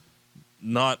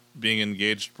not being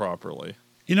engaged properly.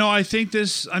 I think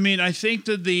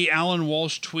that the Alan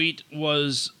Walsh tweet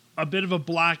was a bit of a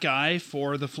black eye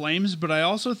for the Flames, but I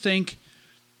also think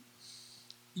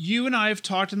you and I have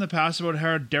talked in the past about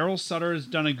how Daryl Sutter has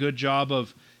done a good job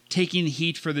of taking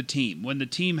heat for the team. When the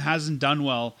team hasn't done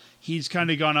well, he's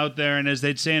kind of gone out there and, as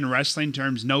they'd say in wrestling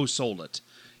terms, no-sold it.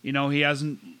 You know, he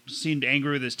hasn't seemed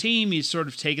angry with his team. He's sort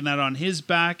of taken that on his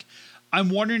back. I'm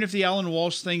wondering if the Alan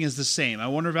Walsh thing is the same. I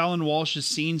wonder if Alan Walsh has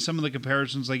seen some of the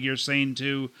comparisons like you're saying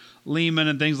to Lehman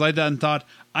and things like that and thought,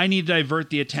 I need to divert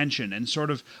the attention and sort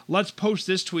of, let's post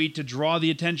this tweet to draw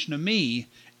the attention of me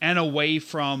and away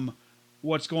from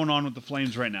what's going on with the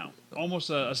Flames right now. Almost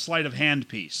a sleight of hand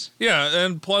piece. Yeah,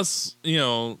 and plus, you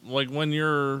know, like when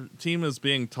your team is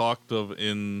being talked of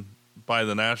by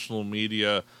the national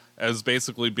media as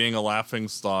basically being a laughing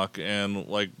stock and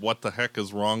like what the heck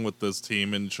is wrong with this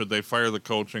team and should they fire the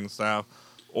coaching staff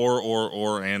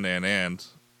and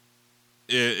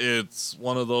it's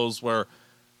one of those where,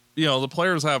 you know, the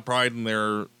players have pride in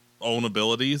their own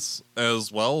abilities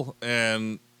as well,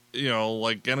 and you know,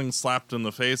 like getting slapped in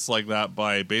the face like that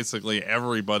by basically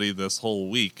everybody this whole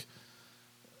week,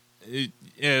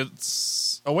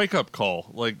 it's a wake-up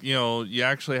call. Like, you know, you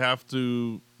actually have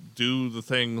to do the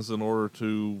things in order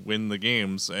to win the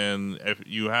games, and if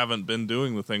you haven't been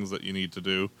doing the things that you need to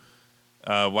do,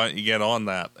 why don't you get on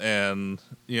that? And,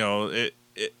 you know,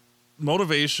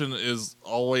 motivation is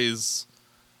always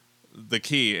the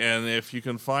key, and if you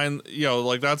can find, you know,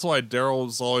 like that's why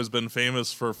Daryl's always been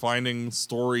famous for finding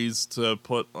stories to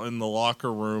put in the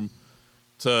locker room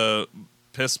to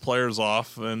piss players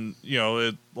off. And, you know,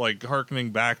 it like harkening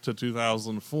back to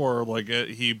 2004, like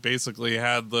he basically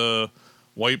had the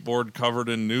whiteboard covered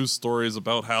in news stories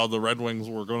about how the Red Wings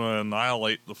were going to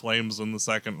annihilate the Flames in the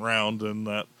second round, and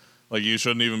that like you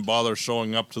shouldn't even bother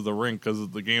showing up to the rink because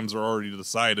the games are already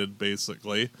decided,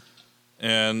 basically.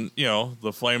 And, you know,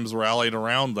 the Flames rallied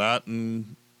around that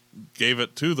and gave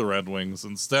it to the Red Wings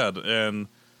instead. And,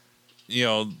 you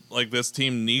know, like this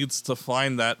team needs to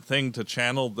find that thing to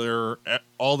channel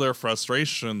all their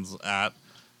frustrations at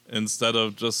instead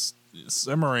of just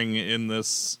simmering in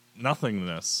this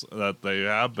nothingness that they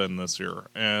have been this year.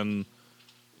 And,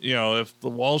 you know, if the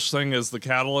Walsh thing is the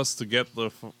catalyst to get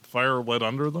the fire lit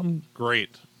under them,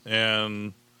 great.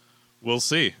 And we'll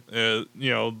see. You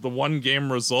know, the one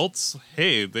game results,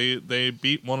 hey, they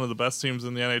beat one of the best teams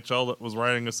in the NHL that was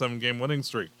riding a 7-game winning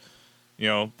streak. You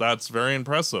know, that's very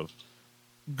impressive.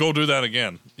 Go do that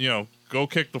again. You know, go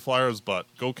kick the Flyers' butt.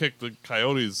 Go kick the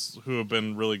Coyotes, who have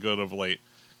been really good of late.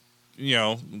 You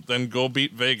know, then go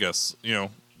beat Vegas. You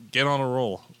know, get on a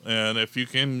roll. And if you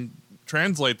can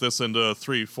translate this into a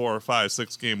 3, 4, 5,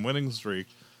 6 game winning streak,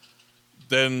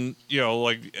 then, you know,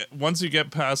 like once you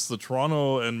get past the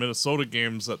Toronto and Minnesota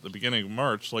games at the beginning of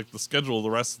March, like the schedule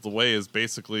the rest of the way is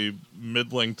basically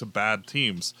middling to bad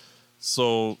teams.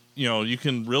 So, you know, you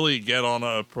can really get on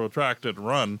a protracted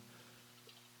run.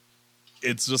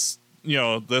 It's just, you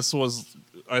know, this was,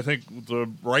 I think,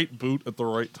 the right boot at the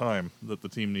right time that the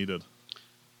team needed.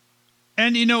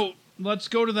 And, you know, let's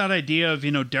go to that idea of,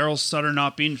 you know, Daryl Sutter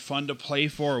not being fun to play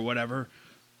for or whatever.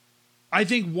 I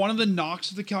think one of the knocks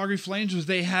of the Calgary Flames was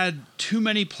they had too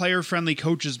many player-friendly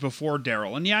coaches before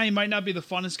Daryl. And yeah, he might not be the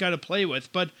funnest guy to play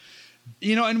with, but,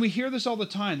 you know, and we hear this all the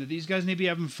time, that these guys need to be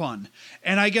having fun.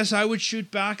 And I guess I would shoot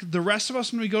back, the rest of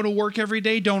us when we go to work every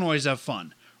day don't always have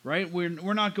fun, right?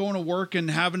 We're not going to work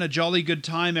and having a jolly good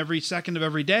time every second of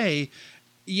every day.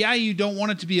 Yeah, you don't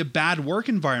want it to be a bad work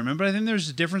environment, but I think there's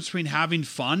a difference between having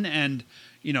fun and,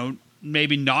 you know,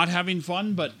 maybe not having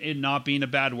fun, but it not being a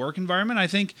bad work environment. I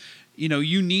think, you know,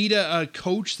 you need a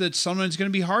coach that's sometimes going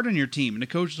to be hard on your team and a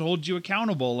coach that holds you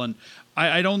accountable. And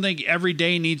I don't think every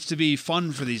day needs to be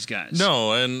fun for these guys.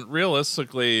 No, and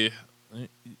realistically,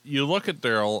 you look at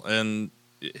Daryl and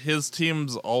his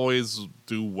teams always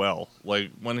do well. Like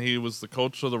when he was the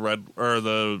coach of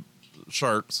the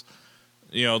Sharks,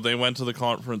 you know, they went to the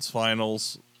conference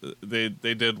finals. They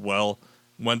did well.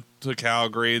 Went to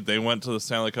Calgary. They went to the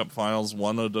Stanley Cup finals,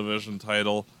 won a division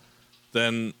title.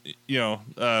 Then, you know,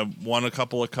 won a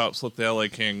couple of cups with the LA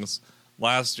Kings.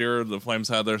 Last year, the Flames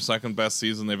had their second best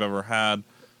season they've ever had.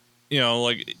 You know,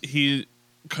 like he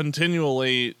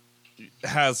continually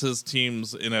has his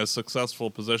teams in a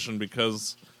successful position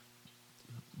because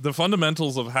the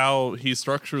fundamentals of how he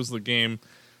structures the game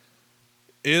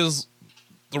is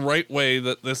the right way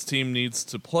that this team needs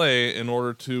to play in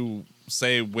order to,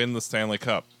 say, win the Stanley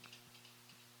Cup.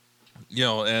 You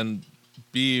know, and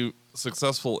be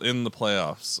successful in the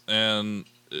playoffs. And,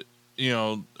 you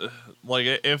know, like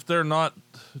if they're not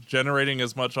generating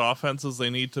as much offense as they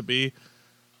need to be,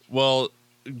 well,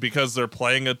 because they're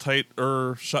playing a tight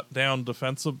or shut down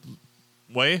defensive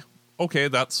way, okay,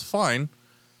 that's fine.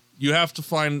 You have to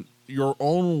find your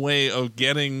own way of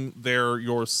getting there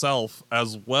yourself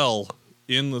as well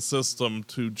in the system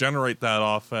to generate that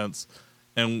offense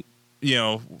and, you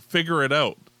know, figure it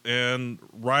out. and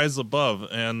rise above.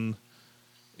 And,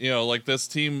 like this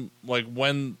team, like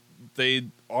when they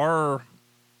are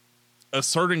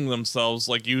asserting themselves,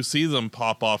 like you see them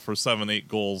pop off for 7-8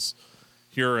 goals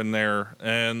here and there,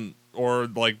 or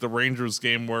like the Rangers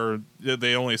game where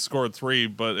they only scored 3,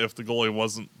 but if the goalie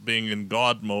wasn't being in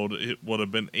God mode, it would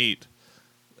have been 8.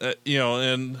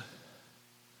 And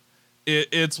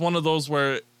it's one of those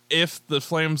where if the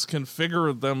Flames can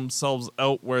figure themselves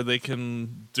out where they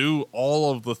can do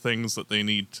all of the things that they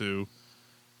need to,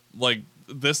 like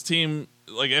this team,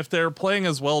 like if they're playing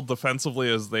as well defensively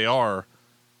as they are,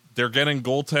 they're getting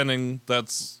goaltending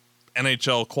that's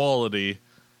NHL quality,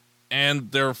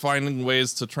 and they're finding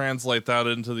ways to translate that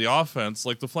into the offense.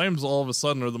 Like the Flames all of a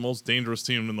sudden are the most dangerous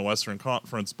team in the Western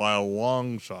Conference by a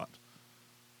long shot.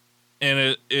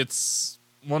 And it's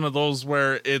one of those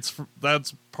where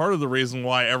that's part of the reason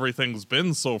why everything's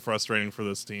been so frustrating for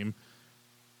this team.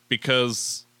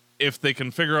 Because if they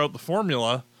can figure out the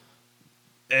formula,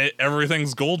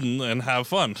 everything's golden and have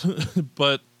fun.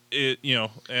 But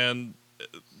and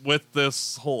with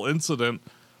this whole incident,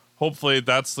 hopefully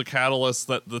that's the catalyst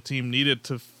that the team needed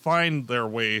to find their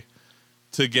way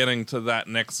to getting to that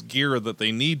next gear that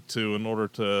they need to in order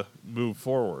to move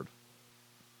forward.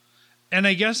 And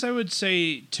I guess I would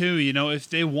say, too, if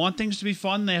they want things to be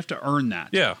fun, they have to earn that.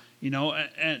 Yeah.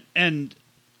 And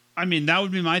I mean, that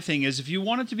would be my thing is if you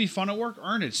want it to be fun at work,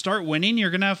 earn it. Start winning, you're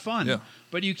going to have fun. Yeah.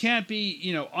 But you can't be,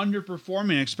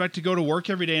 underperforming and expect to go to work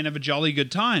every day and have a jolly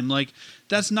good time. Like,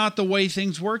 that's not the way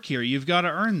things work here. You've got to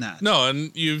earn that. No,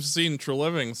 and you've seen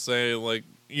Treliving say, like,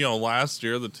 last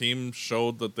year the team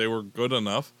showed that they were good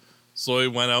enough. So he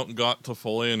went out and got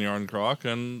Toffoli and Jarnkrok,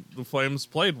 and the Flames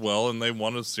played well, and they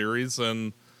won a series.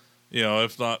 And,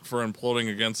 if not for imploding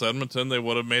against Edmonton, they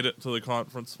would have made it to the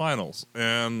conference finals.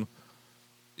 And,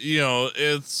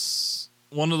 it's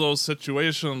one of those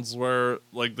situations where,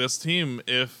 like, this team,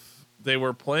 if they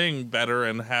were playing better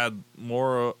and had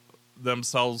more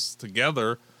themselves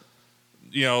together,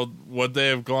 would they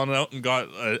have gone out and got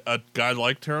a guy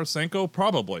like Tarasenko?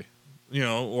 Probably.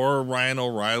 Or Ryan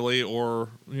O'Reilly, or,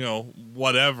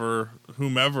 whatever,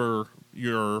 whomever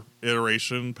your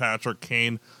iteration, Patrick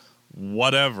Kane,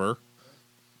 whatever.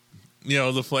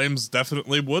 The Flames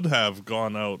definitely would have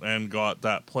gone out and got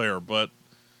that player, but,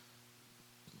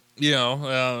 we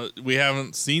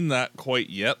haven't seen that quite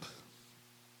yet.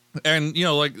 And,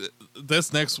 like,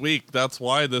 this next week, that's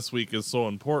why this week is so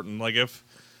important. Like, if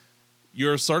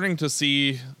you're starting to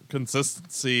see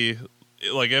consistency,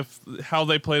 like if how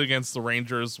they played against the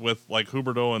Rangers with like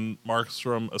Huberdeau and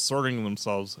Markstrom asserting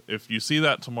themselves, if you see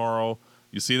that tomorrow,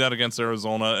 you see that against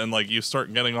Arizona, and like you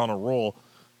start getting on a roll,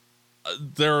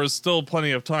 there is still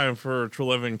plenty of time for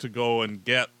Treliving to go and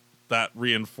get that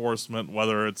reinforcement,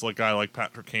 whether it's like a guy like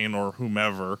Patrick Kane or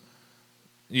whomever.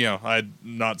 I'm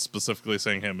not specifically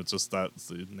saying him, it's just that's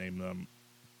the name that I'm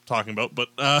talking about, but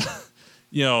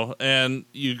and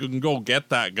you can go get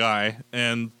that guy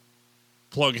and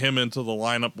plug him into the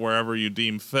lineup wherever you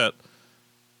deem fit.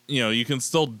 You can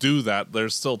still do that.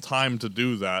 There's still time to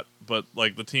do that, but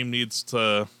like the team needs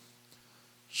to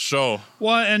show.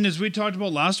 Well, and as we talked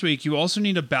about last week, you also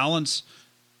need to balance.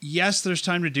 Yes, there's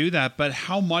time to do that, but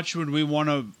how much would we want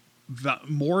to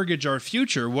mortgage our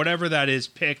future, whatever that is,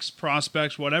 picks,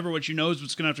 prospects, whatever, which knows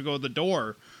what's going to have to go at the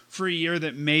door for a year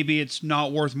that maybe it's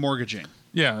not worth mortgaging.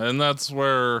 Yeah, and that's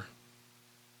where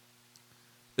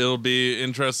it'll be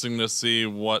interesting to see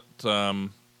what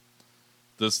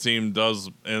this team does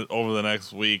over the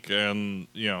next week, and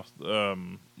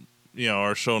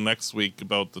our show next week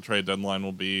about the trade deadline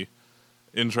will be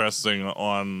interesting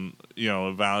on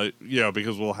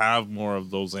because we'll have more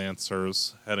of those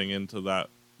answers heading into that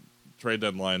trade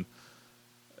deadline.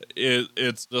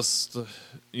 It's just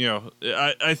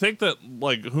I think that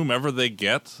like whomever they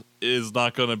get is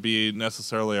not going to be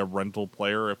necessarily a rental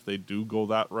player if they do go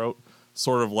that route.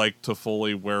 Sort of like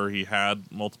Toffoli, where he had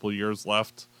multiple years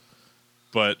left,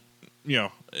 but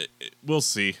we'll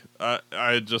see.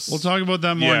 We'll talk about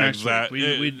that more next week.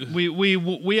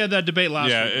 We had that debate last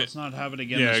week. Let's not have it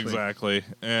again. Yeah, this week. Exactly.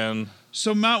 And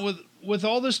so Matt, with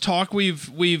all this talk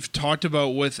we've talked about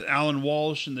with Alan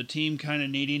Walsh and the team kind of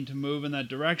needing to move in that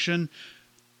direction,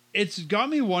 it's got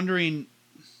me wondering.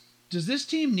 Does this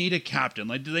team need a captain?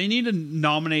 Like, do they need to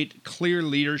nominate clear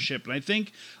leadership? And I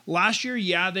think last year,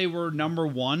 they were number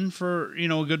one for, a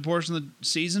good portion of the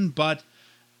season, but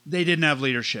they didn't have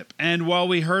leadership. And while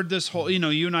we heard this whole,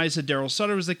 you and I said Daryl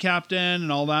Sutter was the captain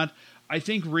and all that, I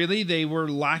think really they were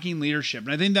lacking leadership.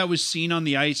 And I think that was seen on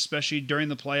the ice, especially during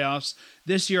the playoffs.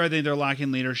 This year, I think they're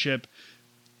lacking leadership.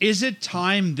 Is it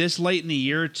time this late in the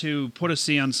year to put a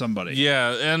C on somebody?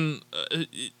 Yeah, and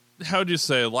how'd you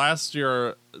say, last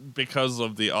year, because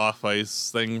of the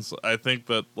off-ice things, I think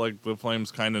that like the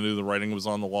Flames kind of knew the writing was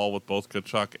on the wall with both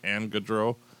Tkachuk and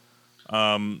Gaudreau.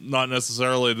 Not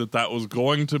necessarily that was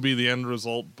going to be the end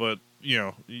result, but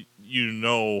you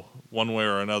know one way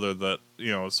or another that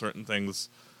certain things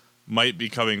might be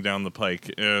coming down the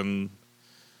pike, and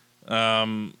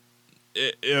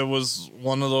it was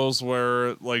one of those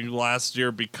where, like last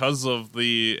year, because of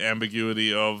the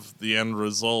ambiguity of the end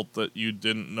result, that you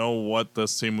didn't know what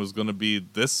this team was going to be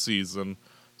this season.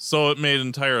 So it made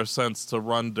entire sense to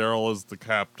run Daryl as the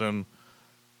captain.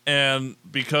 And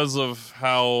because of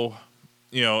how,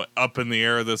 up in the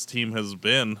air this team has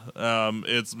been,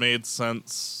 it's made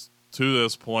sense to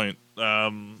this point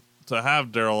to have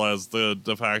Daryl as the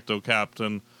de facto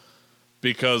captain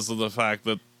because of the fact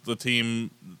that the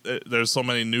team, there's so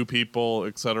many new people,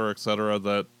 et cetera,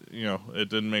 that, it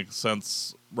didn't make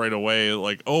sense right away.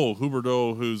 Like, oh,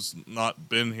 Huberdeau, who's not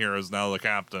been here, is now the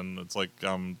captain. It's like,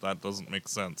 that doesn't make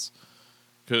sense.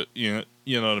 You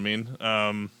know what I mean?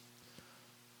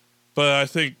 But I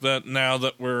think that now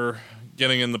that we're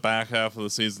getting in the back half of the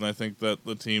season, I think that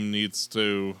the team needs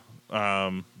to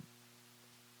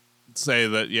say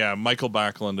that, yeah, Michael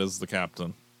Backlund is the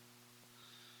captain.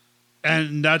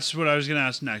 And that's what I was going to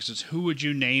ask next. Is who would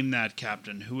you name that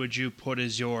captain? Who would you put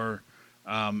as your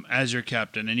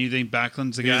captain? And you think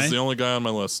Backlund's the guy? He's the only guy on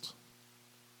my list.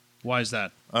 Why is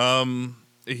that?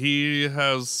 He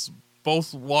has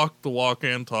both walked the walk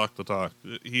and talked the talk.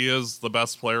 He is the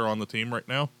best player on the team right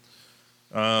now.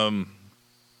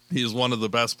 He's one of the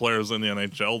best players in the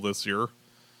NHL this year.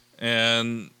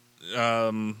 And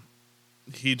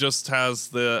he just has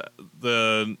the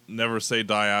never say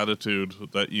die attitude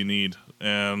that you need.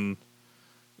 And,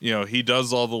 he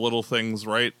does all the little things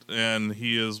right. And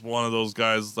he is one of those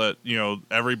guys that,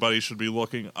 everybody should be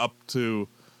looking up to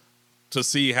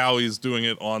see how he's doing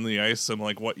it on the ice and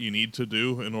like what you need to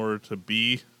do in order to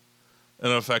be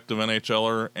an effective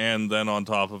NHLer. And then on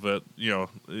top of it,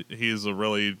 he's a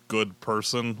really good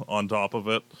person on top of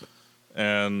it.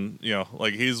 And,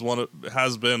 like he's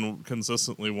has been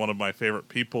consistently one of my favorite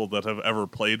people that have ever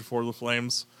played for the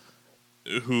Flames,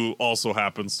 who also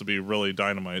happens to be really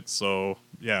dynamite. So,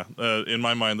 yeah, in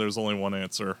my mind, there's only one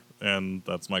answer, and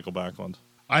that's Michael Backlund.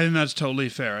 I think that's totally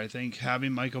fair. I think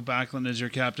having Michael Backlund as your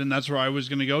captain, that's where I was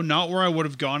going to go. Not where I would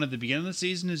have gone at the beginning of the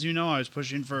season. As you know, I was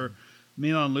pushing for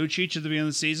Milan Lucic at the beginning of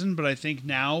the season, but I think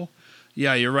now,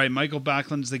 yeah, you're right. Michael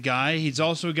Backlund's the guy. He's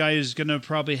also a guy who's going to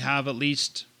probably have at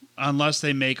least, unless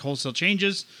they make wholesale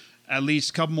changes, at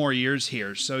least a couple more years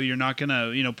here. So you're not going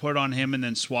to, put it on him and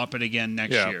then swap it again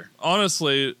next year.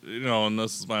 Honestly, and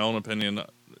this is my own opinion,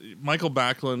 Michael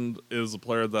Backlund is a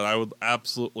player that I would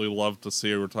absolutely love to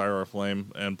see retire a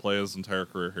Flame and play his entire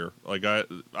career here. Like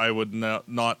I would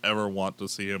not ever want to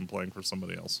see him playing for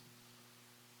somebody else.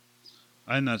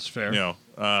 I think that's fair.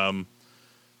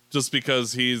 Just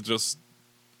because he just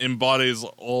embodies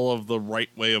all of the right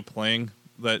way of playing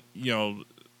that,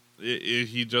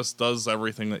 he just does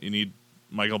everything that you need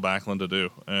Michael Backlund to do.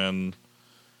 And,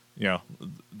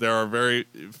 there are very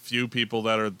few people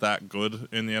that are that good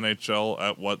in the NHL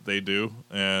at what they do.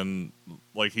 And,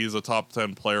 like, he's a top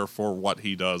 10 player for what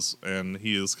he does. And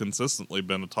he has consistently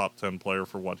been a top 10 player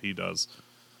for what he does.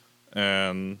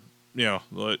 And,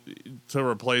 to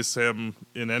replace him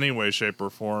in any way, shape,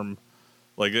 or form,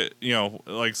 like,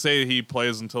 say he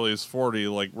plays until he's 40,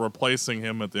 like, replacing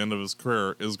him at the end of his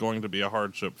career is going to be a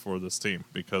hardship for this team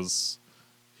because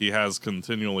he has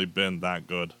continually been that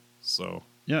good. So,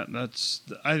 yeah,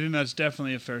 I think that's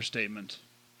definitely a fair statement.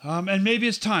 And maybe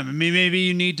it's time. I mean, maybe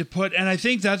you need to put, and I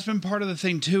think that's been part of the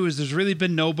thing too, is there's really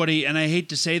been nobody, and I hate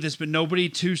to say this, but nobody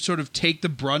to sort of take the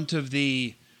brunt of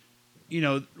the,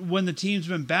 when the team's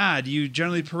been bad, you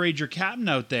generally parade your captain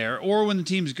out there, or when the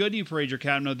team's good, you parade your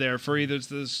captain out there for either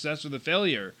the success or the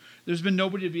failure. There's been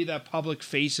nobody to be that public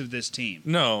face of this team.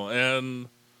 No, and,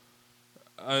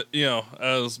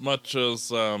 as much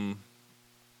as,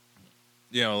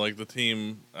 like the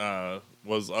team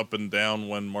was up and down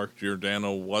when Mark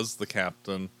Giordano was the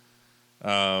captain,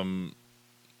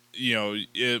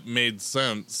 it made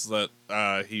sense that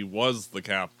he was the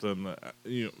captain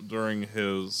during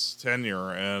his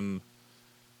tenure. And,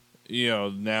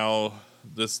 now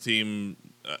this team,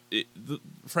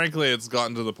 frankly, it's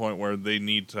gotten to the point where they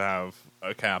need to have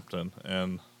a captain.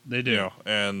 And they do.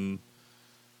 And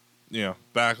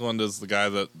Backlund is the guy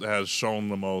that has shown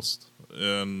the most.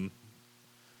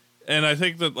 And I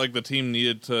think that, like, the team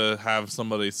needed to have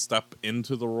somebody step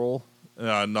into the role,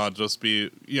 not just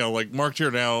be, like Mark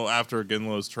Giordano after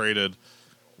Ginla was traded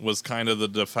was kind of the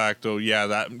de facto. Yeah,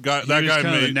 that guy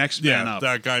made the next man up.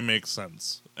 That guy makes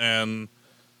sense. And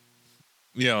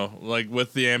like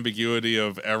with the ambiguity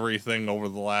of everything over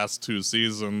the last 2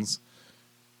 seasons,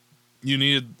 you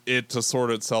needed it to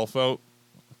sort itself out.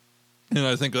 And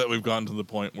I think that we've gotten to the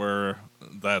point where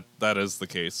that is the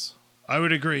case. I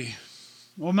would agree.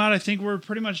 Well, Matt, I think we're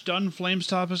pretty much done Flames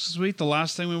topics this week. The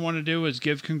last thing we want to do is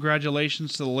give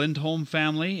congratulations to the Lindholm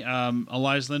family.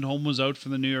 Elias Lindholm was out for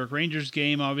the New York Rangers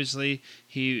game, obviously.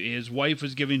 His wife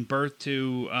was giving birth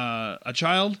to a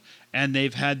child, and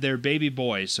they've had their baby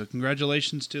boy. So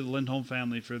congratulations to the Lindholm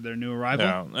family for their new arrival.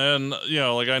 Yeah, and,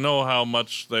 I know how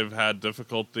much they've had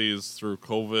difficulties through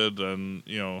COVID and,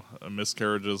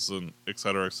 miscarriages and et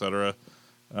cetera, et cetera.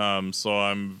 So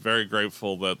I'm very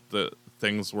grateful that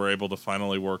things were able to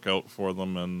finally work out for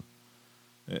them, and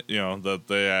that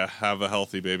they have a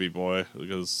healthy baby boy,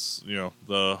 because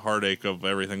the heartache of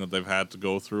everything that they've had to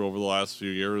go through over the last few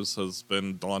years has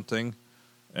been daunting,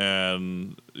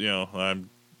 and I'm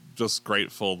just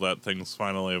grateful that things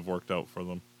finally have worked out for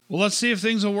them. Well, let's see if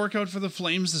things will work out for the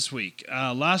Flames this week.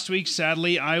 Last week,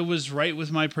 sadly, I was right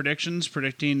with my predictions,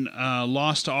 predicting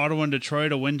loss to Ottawa and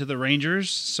Detroit, a win to the Rangers.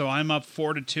 So I'm up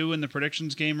 4-2 in the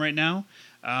predictions game right now.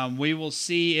 We will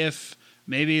see if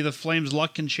maybe the Flames'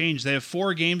 luck can change. They have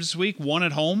 4 games this week, 1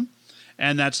 at home,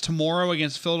 and that's tomorrow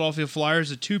against Philadelphia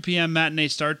Flyers at 2 p.m. matinee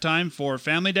start time for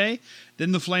Family Day.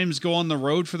 Then the Flames go on the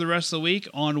road for the rest of the week.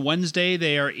 On Wednesday,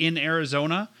 they are in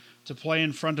Arizona to play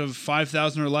in front of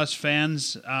 5,000 or less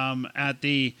fans at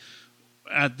the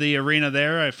arena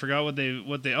there. I forgot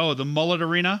the Mullet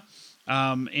Arena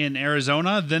in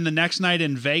Arizona. Then the next night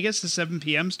in Vegas, the 7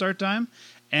 p.m. start time.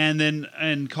 And then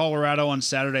in Colorado on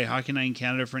Saturday, Hockey Night in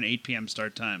Canada for an 8 p.m.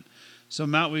 start time. So,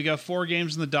 Matt, we've got 4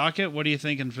 games in the docket. What are you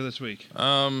thinking for this week?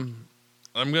 I'm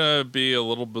going to be a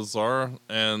little bizarre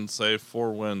and say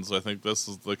 4 wins. I think this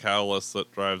is the catalyst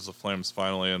that drives the Flames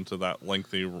finally into that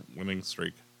lengthy winning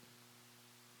streak.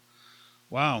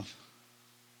 Wow.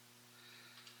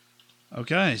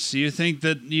 Okay, so you think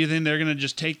they're going to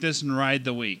just take this and ride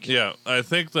the week? Yeah, I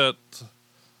think that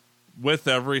with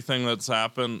everything that's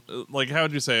happened, like, how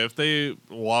would you say, if they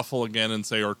waffle again and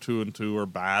say our 2-2 are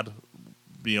bad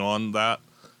beyond that,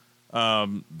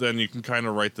 then you can kind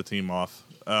of write the team off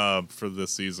for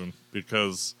this season,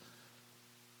 because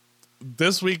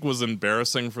this week was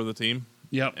embarrassing for the team.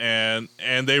 Yep. And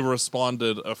they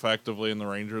responded effectively in the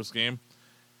Rangers game.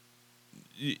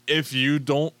 If you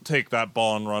don't take that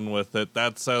ball and run with it,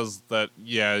 that says that,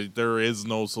 there is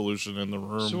no solution in the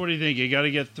room. So what do you think? You got to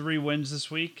get 3 wins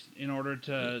this week in order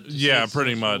to yeah,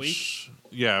 pretty much.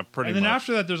 Yeah, pretty much. And then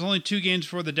after that, there's only 2 games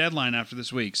before the deadline after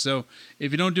this week. So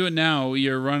if you don't do it now,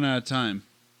 you're running out of time.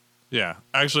 Yeah.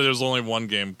 Actually, there's only 1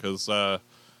 game, because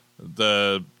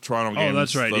the Toronto game. Oh,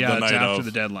 that's right. The it's night after of.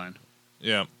 the deadline.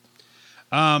 Yeah.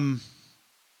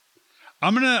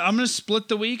 I'm gonna split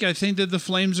the week. I think that the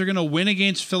Flames are gonna win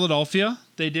against Philadelphia.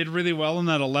 They did really well in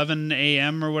that 11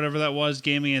 a.m. or whatever that was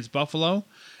game against Buffalo,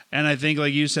 and I think,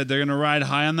 like you said, they're gonna ride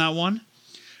high on that one.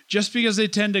 Just because they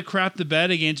tend to crap the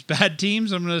bed against bad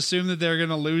teams, I'm gonna assume that they're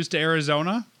gonna lose to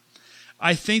Arizona.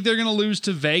 I think they're gonna lose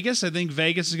to Vegas. I think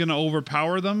Vegas is gonna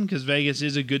overpower them, because Vegas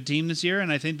is a good team this year,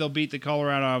 and I think they'll beat the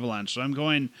Colorado Avalanche. So I'm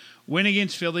going win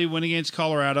against Philly, win against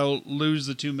Colorado, lose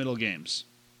the 2 middle games.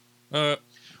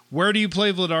 Where do you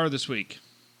play Vladar this week?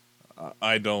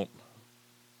 I don't.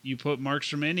 You put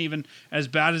Markstrom in, even as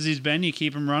bad as he's been, you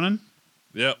keep him running?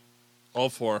 Yep. All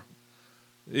 4.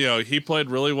 He played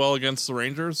really well against the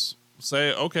Rangers.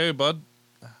 Say, okay, bud,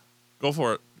 go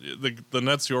for it. The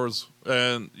net's yours.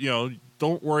 And,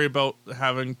 don't worry about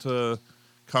having to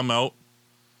come out.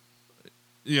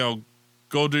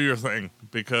 Go do your thing.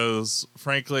 Because,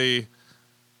 frankly,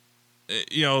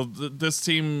 this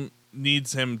team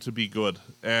needs him to be good,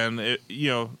 and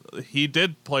he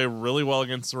did play really well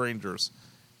against the Rangers.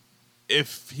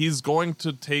 If he's going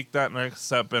to take that next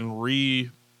step and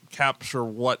recapture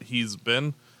what he's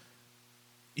been,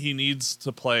 he needs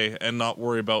to play and not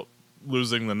worry about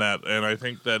losing the net. And I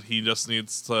think that he just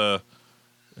needs to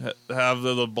have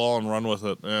the ball and run with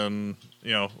it, and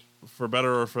for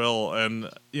better or for ill. And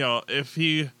if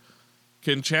he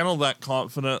can channel that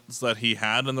confidence that he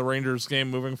had in the Rangers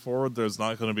game moving forward, there's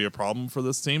not going to be a problem for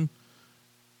this team.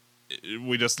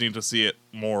 We just need to see it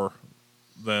more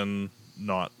than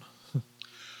not.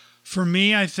 For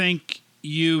me, I think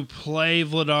you play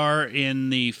Vladar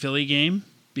in the Philly game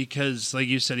because, like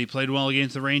you said, he played well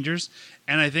against the Rangers.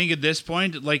 And I think at this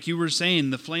point, like you were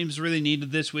saying, the Flames really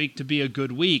needed this week to be a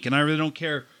good week. And I really don't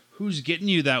care who's getting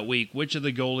you that week, which of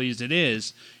the goalies it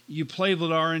is. You play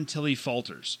Vladar until he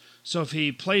falters. So if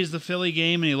he plays the Philly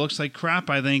game and he looks like crap,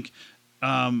 I think,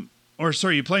 or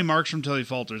you play Markstrom till he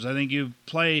falters. I think you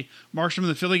play Markstrom in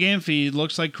the Philly game. If he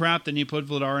looks like crap, then you put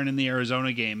Vladar in the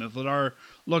Arizona game. If Vladar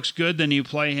looks good, then you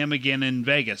play him again in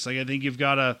Vegas. Like, I think you've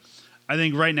got to. I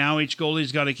think right now each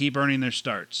goalie's got to keep earning their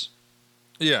starts.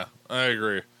 Yeah, I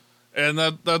agree, and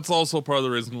that's also part of the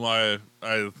reason why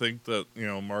I think that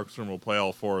Markstrom will play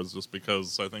all four is just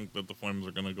because I think that the Flames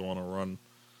are going to go on a run.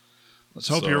 Let's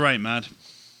hope you're right, Matt.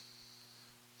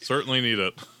 Certainly need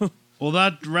it. Well,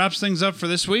 that wraps things up for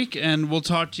this week, and we'll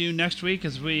talk to you next week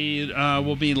as we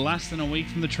will be less than a week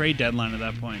from the trade deadline at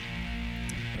that point.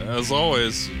 As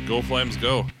always, go Flames,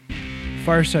 go.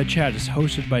 Fireside Chat is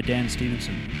hosted by Dan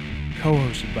Stevenson,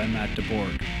 co-hosted by Matt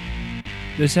DeBorg.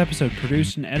 This episode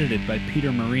produced and edited by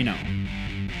Peter Marino.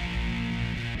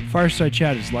 Fireside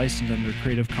Chat is licensed under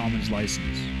Creative Commons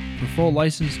license. For full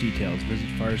license details, visit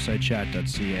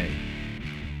firesidechat.ca.